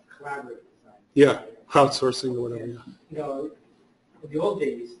collaborative design. Yeah, crowdsourcing or whatever. Yeah. You know, in the old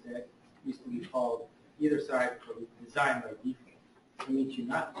days, that used to be called either side for design by default. It means you're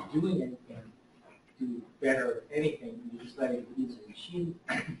not doing anything to better anything. You're just letting either the machine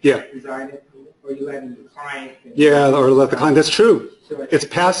design it, or you're letting the client. Yeah, or let the client. That's true. So it's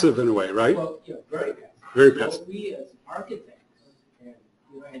passive in a way, right? Well, yeah, very passive. Very passive. Well, we as architects and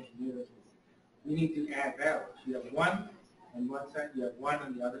engineers, we need to add value. You have one on one side, you have one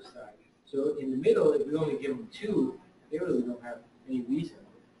on the other side. So in the middle, if we only give them two, they really don't have any reason.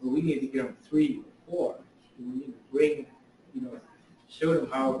 But we need to give them 3 or 4. And we need to bring, show them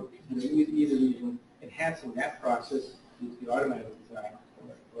how, either using enhancing that process with the automatic design,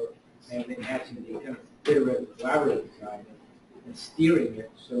 and enhancing the kind of iterative collaborative design, and steering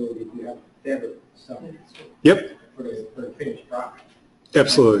it so that you have better stuff. Yep. For the finished product.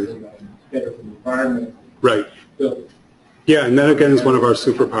 Absolutely. Better for the environment. Right. Building. Yeah, and that again is one of our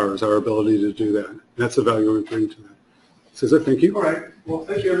superpowers, our ability to do that. That's the value we bring to that. Cesar, thank you. All right. Well,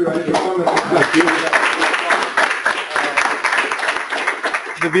 thank you everybody for coming. Thank you.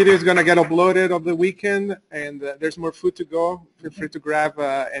 The video is going to get uploaded over the weekend, and there's more food to go. Feel free to grab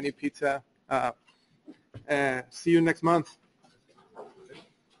any pizza. See you next month.